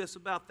thinks this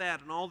about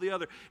that and all the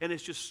other. And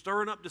it's just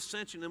stirring up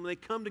dissension. And when they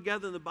come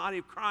together in the body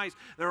of Christ,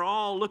 they're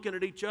all looking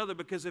at each other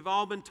because they've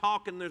all been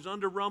talking. There's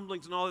under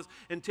rumblings and all this.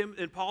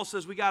 And Paul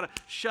says we got to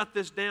shut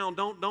this down.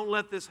 Don't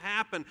let this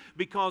happen,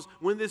 because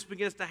when this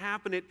begins to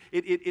happen, it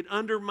It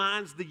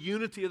undermines the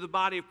unity of the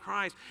body of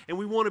Christ. And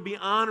we want to be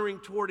honoring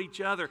toward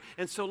each other.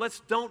 And so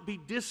don't be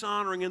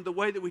dishonoring in the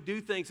way that we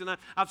do things. And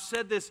I've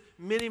said this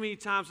many, many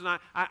times, and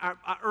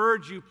I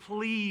urge you,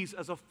 please,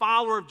 as a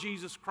follower of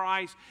Jesus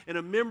Christ and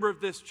a member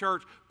of this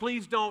church,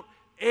 please don't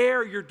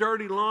air your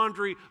dirty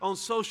laundry on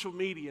social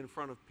media in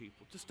front of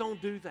people. Just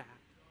don't do that.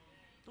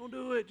 Don't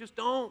do it. Just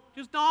don't.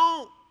 Just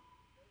don't.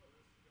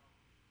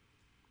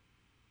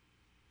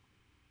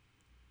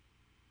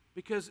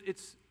 Because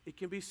it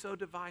can be so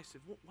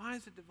divisive. Why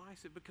is it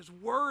divisive? Because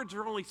words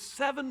are only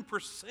 7%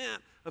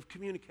 of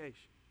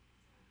communication.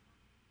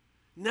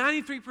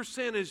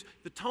 93% is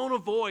the tone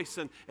of voice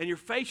and your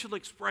facial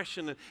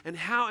expression and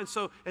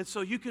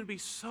so you can be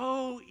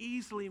so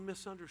easily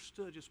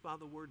misunderstood just by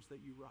the words that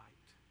you write.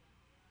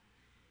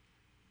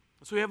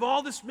 So we have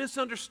all this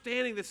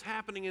misunderstanding that's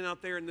happening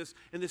out there in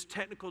this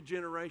technical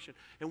generation,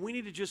 and we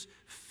need to just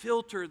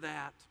filter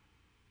that,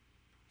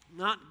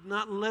 not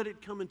let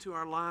it come into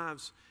our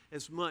lives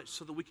as much,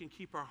 so that we can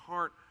keep our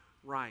heart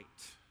right.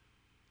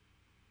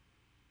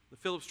 The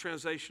Phillips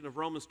translation of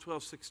Romans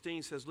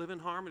 12:16 says, live in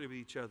harmony with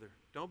each other.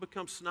 Don't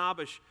become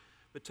snobbish,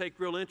 but take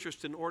real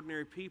interest in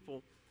ordinary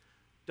people.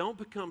 Don't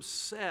become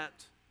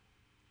set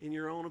in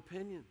your own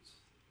opinions.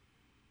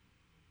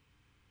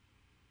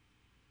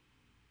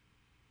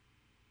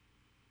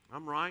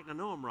 I'm right, and I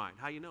know I'm right.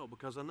 How you know?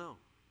 Because I know.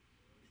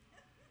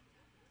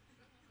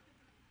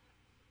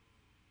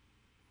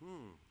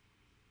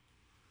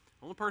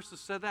 Only person that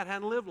said that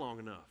hadn't lived long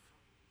enough.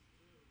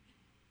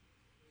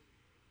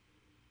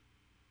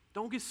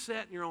 Don't get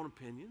set in your own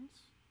opinions.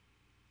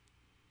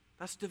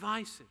 That's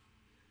divisive.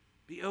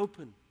 Be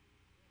open.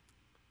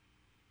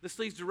 This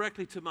leads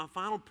directly to my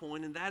final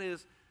point, and that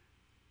is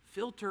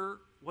filter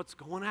what's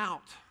going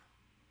out.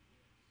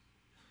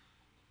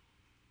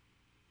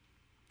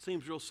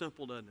 Seems real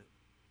simple, doesn't it?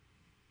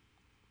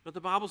 But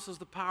the Bible says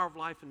the power of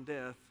life and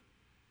death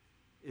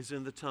is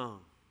in the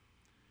tongue.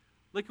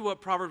 Look at what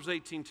Proverbs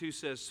 18:2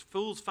 says.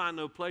 Fools find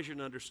no pleasure in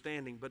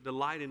understanding, but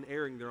delight in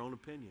airing their own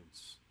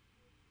opinions.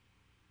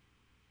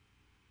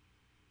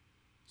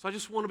 So I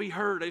just want to be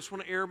heard. I just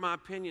want to air my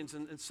opinions.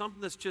 And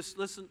something that's just,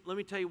 listen, let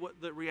me tell you what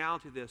the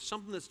reality of this.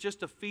 Something that's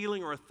just a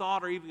feeling or a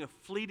thought or even a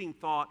fleeting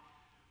thought,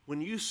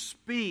 when you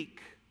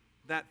speak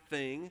that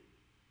thing,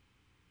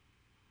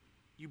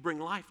 you bring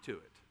life to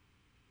it.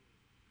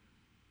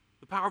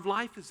 The power of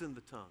life is in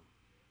the tongue.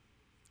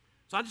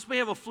 So I just may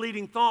have a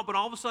fleeting thought, but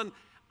all of a sudden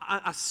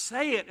I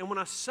say it, and when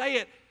I say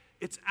it,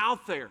 it's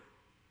out there.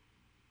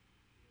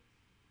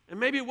 And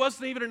maybe it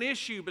wasn't even an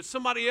issue, but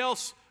somebody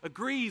else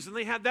agrees, and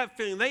they have that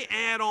feeling. They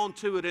add on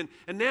to it, and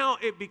now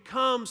it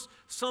becomes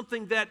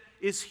something that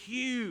is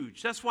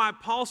huge. That's why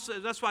Paul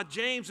says, that's why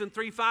James in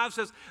 3:5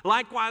 says,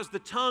 likewise the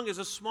tongue is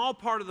a small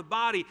part of the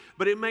body,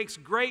 but it makes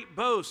great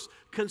boasts.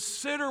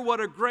 Consider what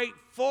a great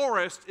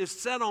forest is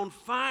set on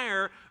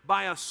fire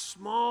by a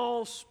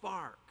small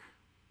spark.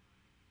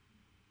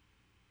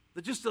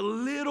 Just a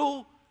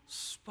little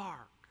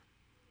spark.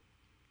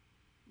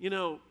 You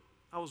know,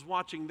 I was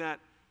watching that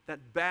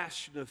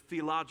bastion of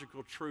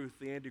theological truth,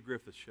 the Andy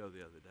Griffith show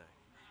the other day.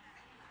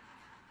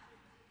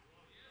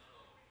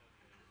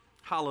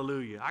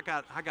 Hallelujah.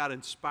 I got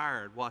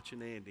inspired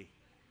watching Andy.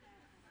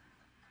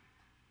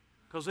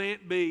 Because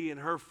Aunt B and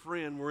her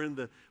friend were in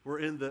the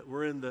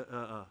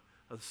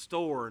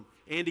store, and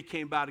Andy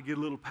came by to get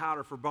a little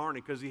powder for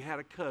Barney because he had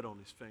a cut on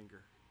his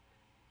finger.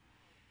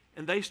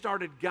 And they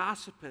started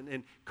gossiping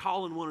and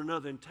calling one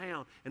another in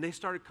town. And they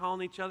started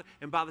calling each other.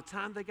 And by the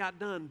time they got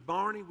done,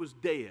 Barney was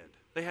dead.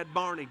 They had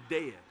Barney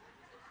dead.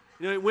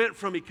 You know, it went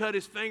from he cut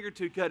his finger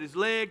to he cut his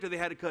leg to they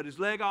had to cut his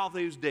leg off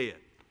and he was dead.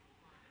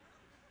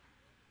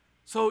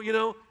 So, you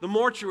know, the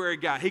mortuary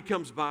guy, he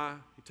comes by.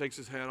 He takes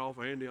his hat off.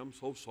 Andy, I'm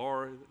so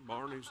sorry that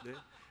Barney's dead.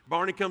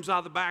 Barney comes out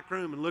of the back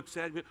room and looks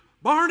at him.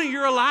 Barney,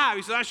 you're alive.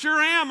 He said, I sure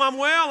am. I'm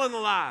well and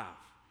alive.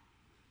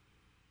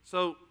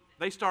 So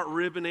they start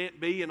ribbing Aunt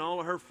B and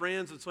all of her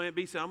friends, and so Aunt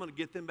B said, I'm going to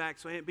get them back.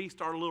 So Aunt B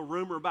started a little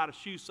rumor about a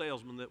shoe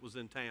salesman that was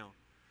in town.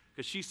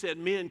 Because she said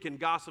men can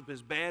gossip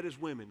as bad as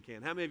women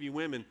can. How many of you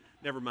women,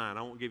 never mind,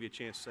 I won't give you a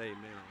chance to say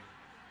amen.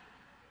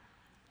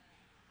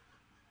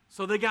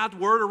 So they got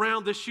word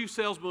around this shoe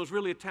salesman was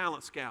really a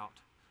talent scout.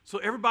 So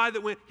everybody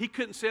that went, he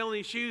couldn't sell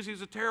any shoes, he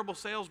was a terrible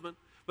salesman.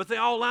 But they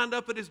all lined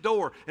up at his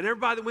door, and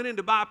everybody that went in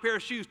to buy a pair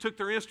of shoes took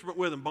their instrument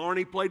with them.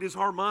 Barney played his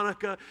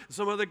harmonica.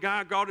 Some other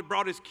guy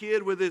brought his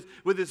kid with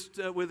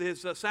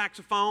his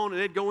saxophone, and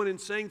they'd go in and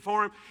sing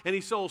for him. And he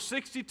sold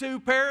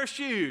 62 pair of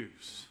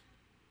shoes.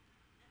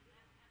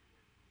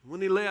 When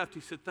he left,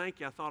 he said, "Thank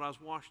you. I thought I was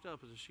washed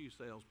up as a shoe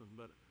salesman,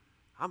 but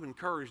I'm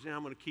encouraged now.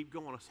 I'm going to keep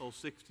going. I sold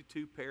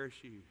 62 pair of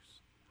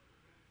shoes."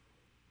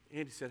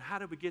 And he said, "How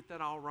did we get that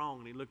all wrong?"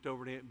 And he looked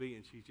over at Aunt B,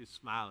 and she's just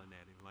smiling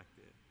at him like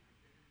that.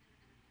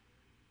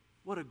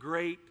 What a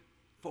great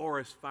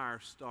forest fire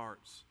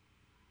starts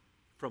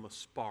from a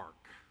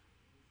spark.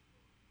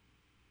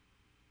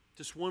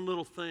 Just one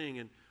little thing,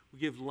 and we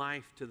give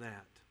life to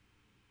that.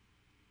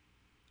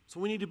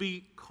 So we need to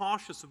be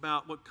cautious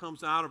about what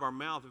comes out of our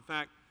mouth. In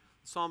fact,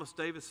 the psalmist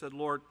David said,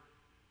 Lord,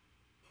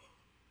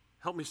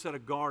 Help me set a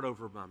guard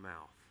over my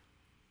mouth.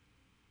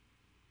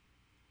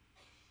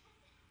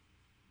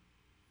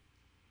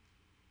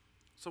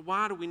 So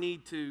why do we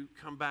need to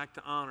come back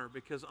to honor?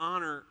 Because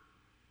honor,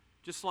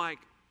 just like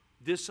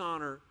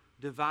dishonor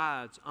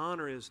divides,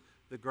 honor is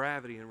the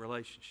gravity in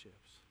relationships.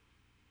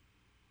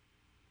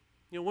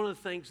 You know, one of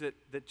the things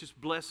that just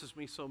blesses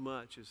me so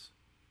much is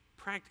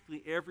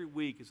practically every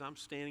week as I'm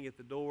standing at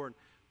the door and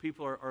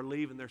people are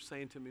leaving, they're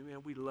saying to me, man,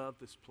 we love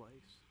this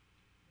place.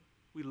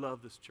 We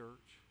love this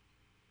church.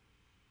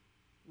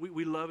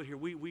 We love it here.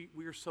 We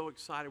are so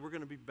excited. We're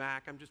going to be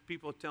back.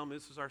 People are telling me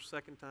this is our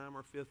second time,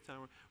 our fifth time.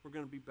 We're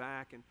going to be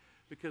back, and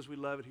because we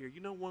love it here.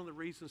 You know, one of the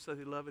reasons that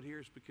they love it here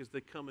is because they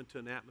come into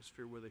an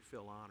atmosphere where they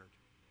feel honored.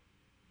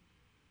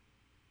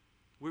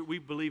 We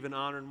believe in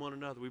honoring one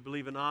another. We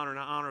believe in honor, and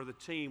I honor the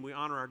team. We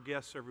honor our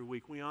guests every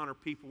week. We honor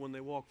people when they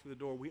walk through the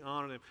door. We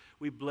honor them.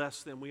 We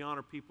bless them. We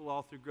honor people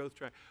all through Growth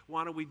Track.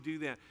 Why do we do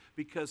that?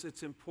 Because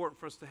it's important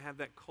for us to have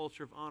that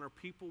culture of honor.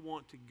 People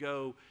want to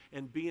go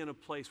and be in a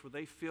place where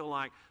they feel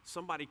like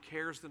somebody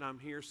cares that I'm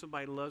here,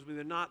 somebody loves me.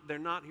 They're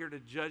not here to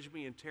judge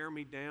me and tear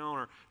me down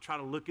or try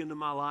to look into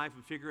my life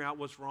and figure out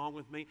what's wrong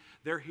with me.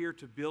 They're here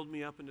to build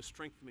me up and to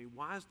strengthen me.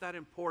 Why is that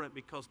important?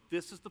 Because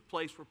this is the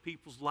place where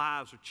people's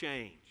lives are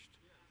changed.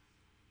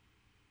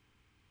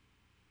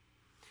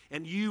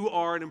 And you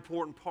are an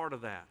important part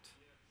of that.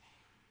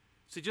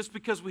 See, just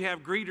because we have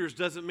greeters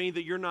doesn't mean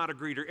that you're not a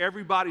greeter.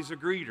 Everybody's a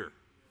greeter.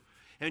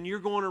 And you're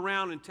going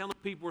around and telling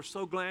people, we're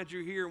so glad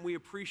you're here and we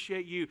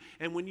appreciate you.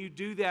 And when you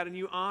do that and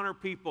you honor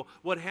people,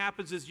 what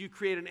happens is you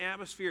create an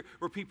atmosphere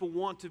where people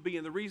want to be.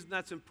 And the reason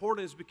that's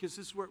important is because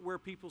this is where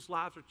people's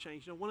lives are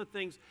changed. You know, one of the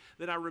things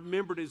that I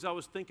remembered as I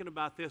was thinking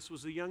about this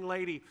was a young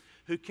lady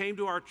who came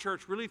to our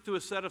church really through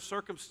a set of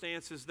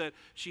circumstances that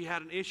she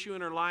had an issue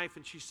in her life.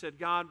 And she said,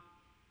 God,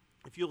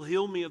 if you'll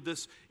heal me of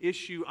this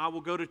issue, I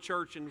will go to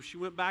church. And she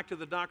went back to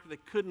the doctor. They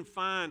couldn't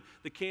find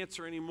the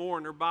cancer anymore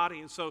in her body.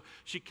 And so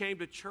she came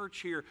to church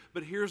here.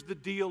 But here's the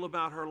deal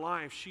about her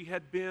life. She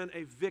had been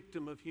a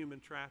victim of human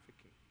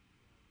trafficking.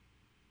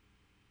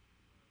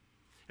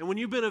 And when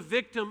you've been a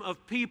victim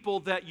of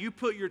people that you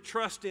put your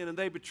trust in and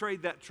they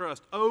betrayed that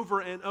trust over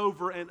and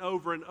over and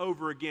over and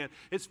over again,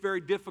 it's very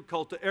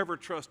difficult to ever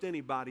trust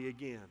anybody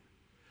again.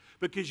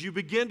 Because you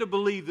begin to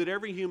believe that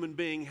every human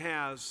being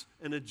has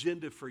an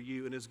agenda for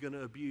you and is going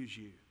to abuse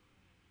you.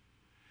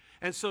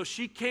 And so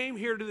she came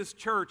here to this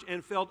church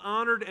and felt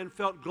honored and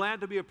felt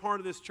glad to be a part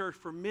of this church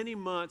for many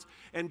months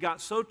and got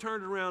so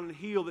turned around and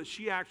healed that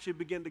she actually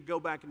began to go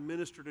back and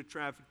minister to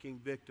trafficking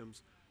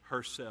victims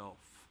herself.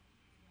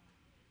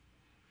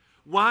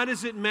 Why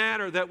does it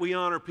matter that we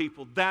honor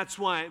people? That's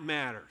why it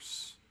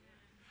matters.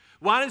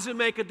 Why does it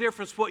make a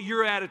difference what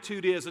your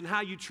attitude is and how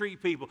you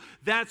treat people?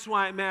 That's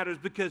why it matters,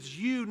 because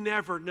you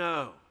never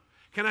know.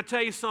 Can I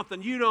tell you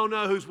something? You don't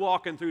know who's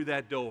walking through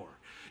that door.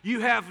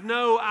 You have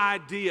no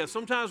idea.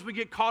 Sometimes we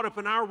get caught up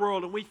in our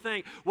world and we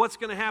think, what's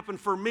going to happen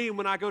for me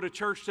when I go to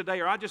church today?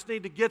 Or I just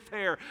need to get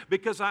there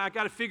because I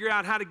got to figure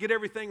out how to get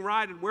everything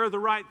right and wear the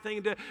right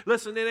thing to.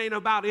 Listen, it ain't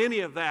about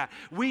any of that.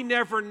 We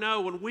never know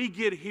when we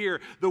get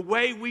here the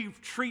way we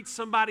treat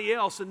somebody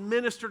else and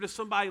minister to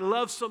somebody,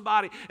 love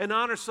somebody, and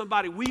honor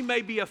somebody. We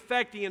may be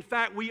affecting, in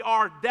fact, we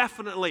are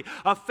definitely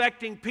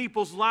affecting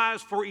people's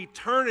lives for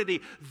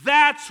eternity.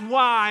 That's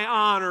why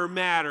honor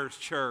matters,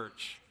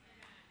 church.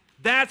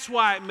 That's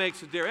why it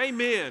makes a difference.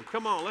 Amen.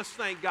 Come on, let's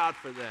thank God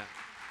for that.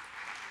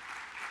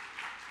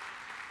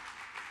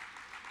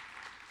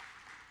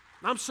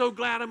 I'm so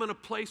glad I'm in a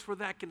place where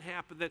that can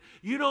happen, that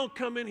you don't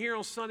come in here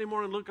on Sunday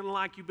morning looking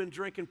like you've been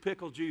drinking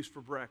pickle juice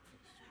for breakfast.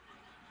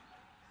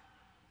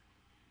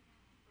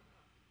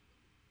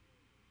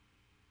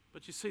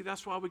 But you see,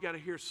 that's why we got to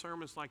hear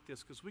sermons like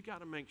this, because we got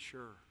to make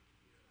sure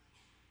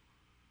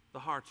the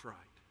heart's right.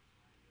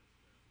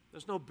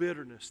 There's no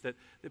bitterness, that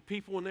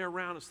people, when they're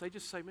around us, they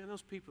just say, man,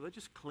 those people, they're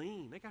just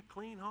clean. They got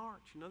clean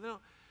hearts. You know,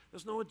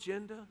 there's no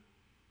agenda.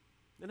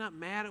 They're not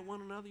mad at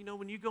one another. You know,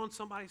 when you go in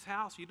somebody's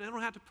house, they don't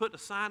have to put a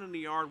sign in the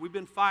yard, we've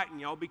been fighting,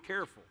 y'all, be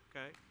careful,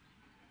 okay?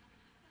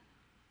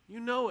 You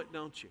know it,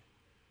 don't you?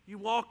 You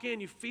walk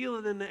in, you feel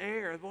it in the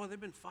air. Boy, they've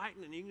been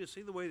fighting, and you can just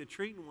see the way they're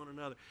treating one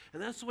another.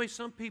 And that's the way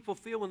some people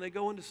feel when they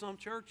go into some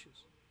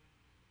churches.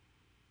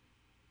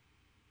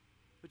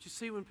 But you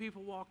see, when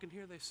people walk in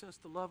here, they sense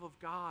the love of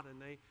God,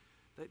 and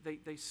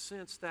they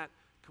sense that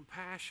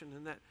compassion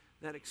and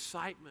that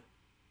excitement,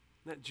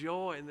 that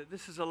joy, and that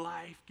this is a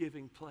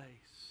life-giving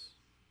place.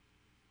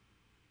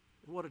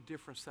 And what a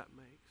difference that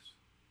makes.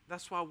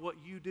 That's why what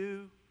you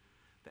do,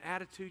 the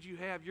attitude you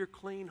have, your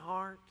clean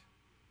heart,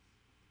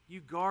 you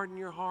guarding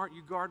your heart,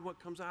 you guard what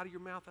comes out of your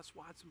mouth, that's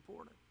why it's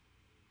important.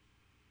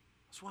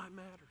 That's why it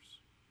matters.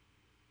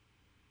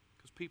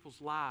 Because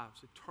people's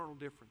lives, eternal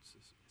differences,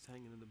 is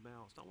hanging in the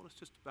balance. I want us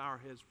just to bow our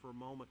heads for a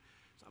moment.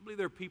 So I believe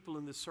there are people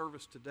in this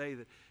service today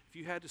that if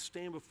you had to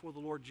stand before the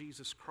Lord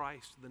Jesus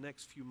Christ in the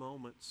next few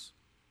moments,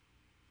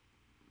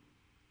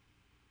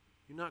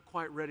 you're not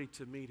quite ready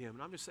to meet Him.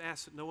 And I'm just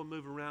asking no one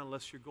move around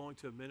unless you're going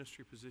to a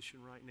ministry position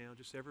right now.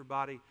 Just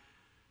everybody,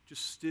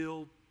 just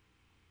still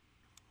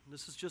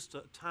This is just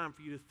a time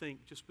for you to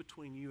think just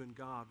between you and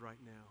God right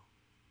now.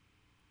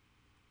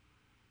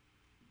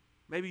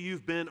 Maybe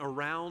you've been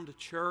around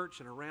church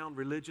and around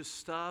religious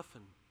stuff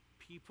and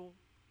people,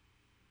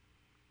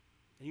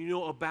 and you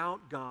know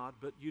about God,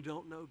 but you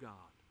don't know God.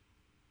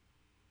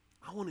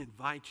 I want to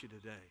invite you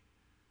today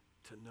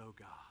to know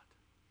God.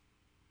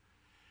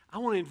 I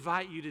want to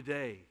invite you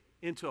today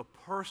into a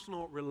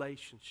personal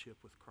relationship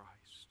with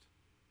Christ.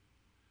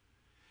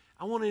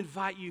 I want to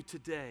invite you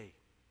today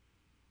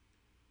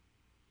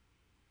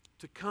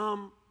to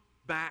come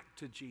back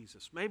to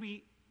Jesus.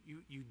 Maybe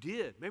you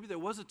did. Maybe there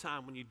was a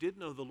time when you did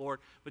know the Lord,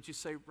 but you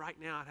say, right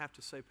now I'd have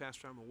to say,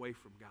 Pastor, I'm away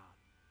from God.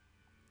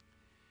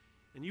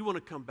 And you want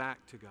to come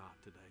back to God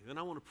today. Then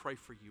I want to pray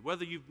for you.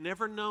 Whether you've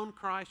never known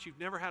Christ, you've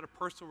never had a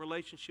personal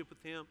relationship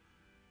with Him,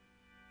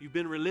 you've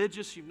been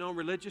religious, you've known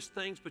religious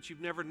things, but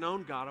you've never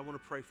known God, I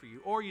want to pray for you.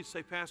 Or you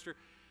say, Pastor,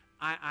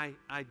 I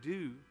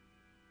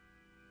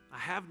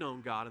have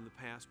known God in the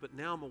past, but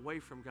now I'm away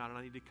from God and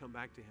I need to come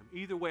back to Him.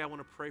 Either way, I want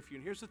to pray for you.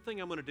 And here's the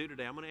thing I'm going to do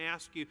today. I'm going to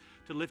ask you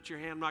to lift your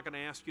hand. I'm not going to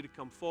ask you to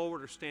come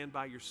forward or stand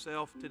by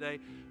yourself today.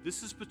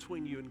 This is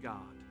between you and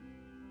God.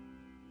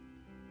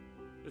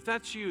 If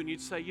that's you and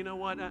you'd say, you know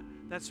what,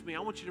 that's me, I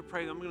want you to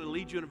pray. I'm going to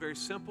lead you in a very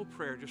simple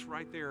prayer just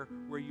right there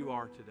where you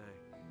are today.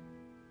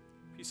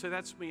 If you say,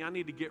 that's me, I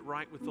need to get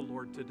right with the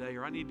Lord today,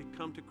 or I need to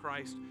come to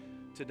Christ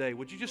today,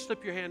 would you just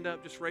slip your hand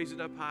up, just raise it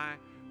up high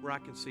where I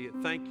can see it?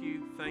 Thank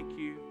you, thank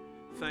you,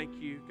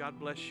 thank you. God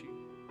bless you.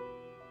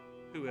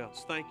 Who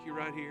else? Thank you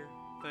right here.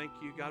 Thank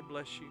you. God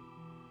bless you.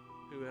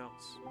 Who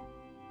else?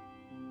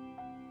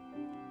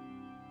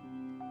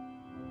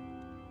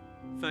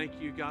 Thank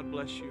you. God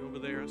bless you over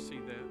there. I see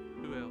that.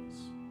 Who else?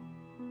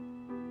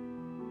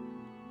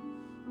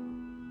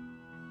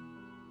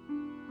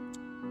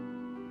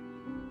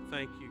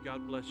 Thank you.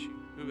 God bless you.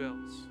 Who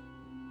else?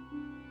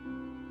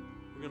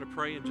 We're going to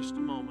pray in just a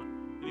moment.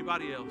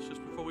 Anybody else?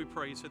 Just before we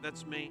pray, you said,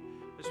 that's me.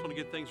 I just want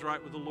to get things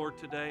right with the Lord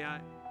today. I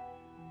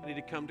need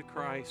to come to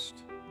Christ,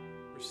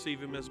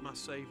 receive Him as my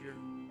Savior.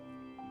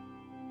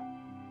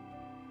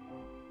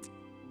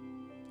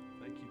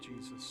 Thank you,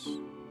 Jesus.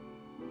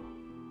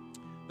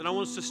 Then I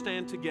want us to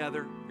stand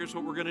together. Here's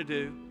what we're going to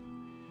do.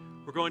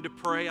 We're going to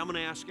pray. I'm going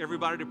to ask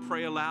everybody to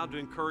pray aloud to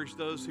encourage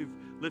those who've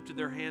lifted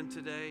their hand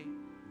today.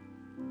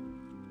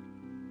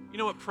 You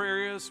know what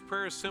prayer is?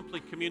 Prayer is simply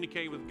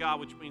communicating with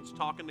God, which means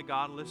talking to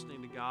God and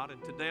listening to God.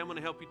 And today I'm going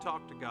to help you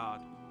talk to God.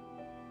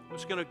 I'm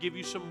just going to give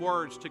you some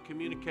words to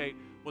communicate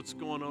what's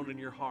going on in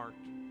your heart.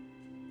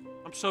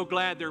 I'm so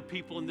glad there are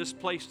people in this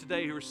place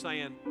today who are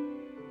saying,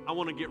 I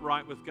want to get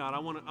right with God. I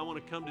want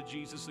to come to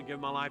Jesus and give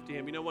my life to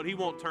Him. You know what? He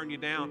won't turn you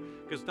down,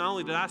 because not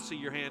only did I see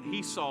your hand,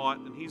 He saw it,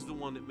 and He's the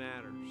one that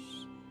matters.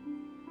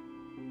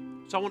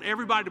 So I want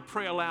everybody to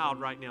pray aloud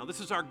right now. This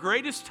is our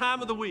greatest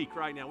time of the week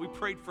right now. We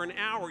prayed for an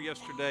hour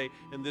yesterday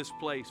in this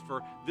place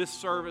for this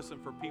service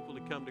and for people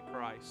to come to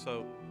Christ.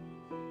 So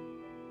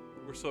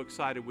we're so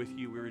excited with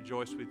you. We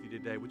rejoice with you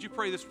today. Would you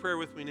pray this prayer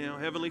with me now?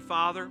 Heavenly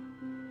Father,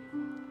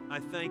 I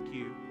thank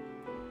you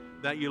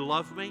that you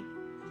love me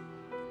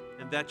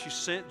and that you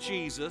sent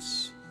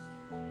Jesus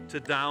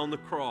to die on the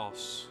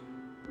cross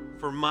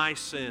for my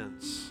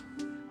sins.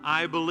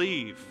 I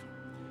believe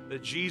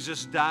that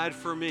Jesus died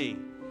for me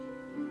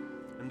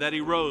and that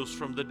He rose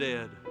from the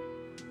dead.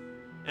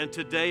 And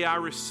today I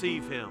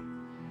receive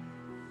Him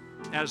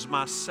as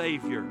my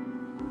Savior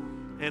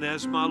and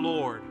as my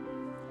Lord.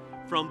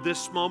 From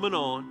this moment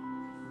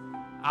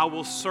on, I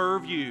will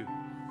serve you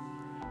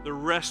the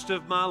rest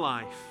of my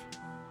life.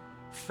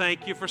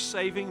 Thank you for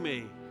saving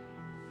me.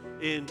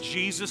 In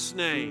Jesus'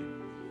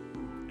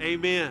 name,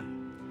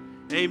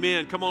 amen.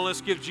 Amen. Come on,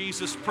 let's give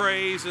Jesus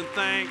praise and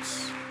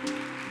thanks.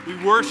 We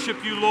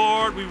worship you,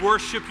 Lord. We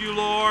worship you,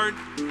 Lord.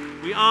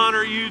 We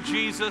honor you,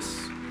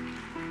 Jesus.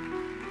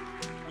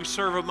 We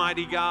serve a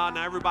mighty God.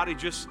 Now, everybody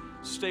just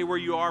stay where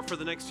you are for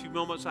the next few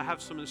moments. I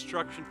have some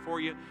instruction for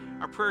you.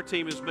 Our prayer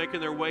team is making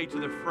their way to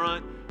the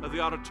front of the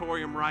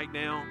auditorium right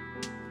now.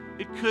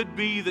 It could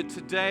be that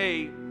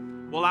today,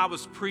 while I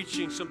was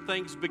preaching, some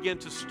things begin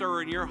to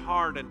stir in your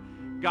heart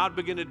and God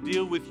began to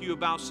deal with you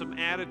about some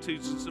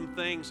attitudes and some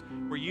things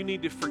where you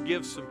need to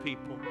forgive some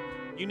people.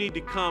 You need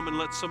to come and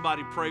let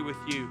somebody pray with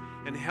you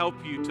and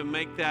help you to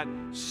make that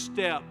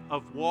step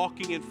of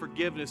walking in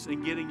forgiveness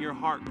and getting your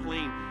heart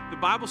clean. The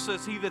Bible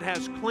says he that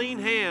has clean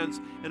hands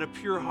and a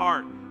pure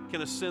heart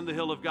can ascend the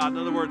hill of God. In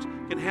other words,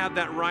 can have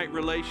that right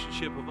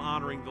relationship of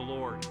honoring the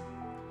Lord.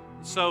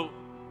 So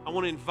I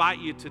want to invite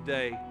you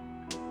today,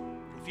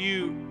 if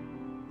you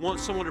want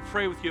someone to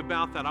pray with you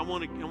about that, I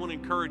want to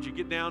encourage you,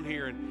 get down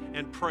here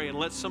and pray and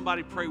let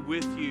somebody pray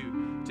with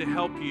you to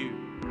help you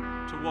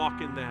to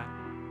walk in that.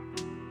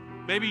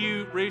 Maybe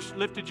you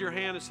lifted your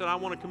hand and said, I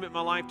want to commit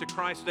my life to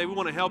Christ today. We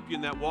want to help you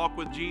in that walk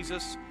with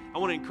Jesus. I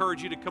want to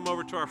encourage you to come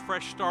over to our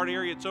Fresh Start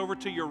area. It's over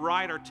to your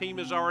right. Our team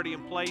is already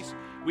in place.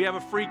 We have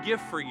a free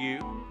gift for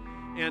you,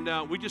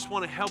 and we just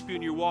want to help you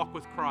in your walk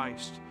with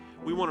Christ.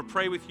 We want to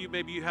pray with you.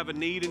 Maybe you have a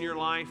need in your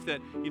life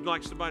that you'd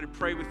like somebody to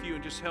pray with you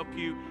and just help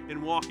you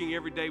in walking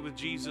every day with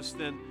Jesus,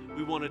 then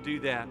we want to do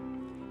that.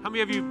 How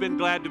many of you have been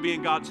glad to be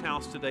in God's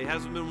house today?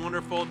 Hasn't it been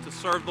wonderful to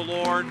serve the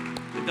Lord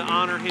and to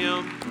honor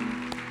Him?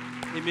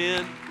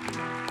 Amen.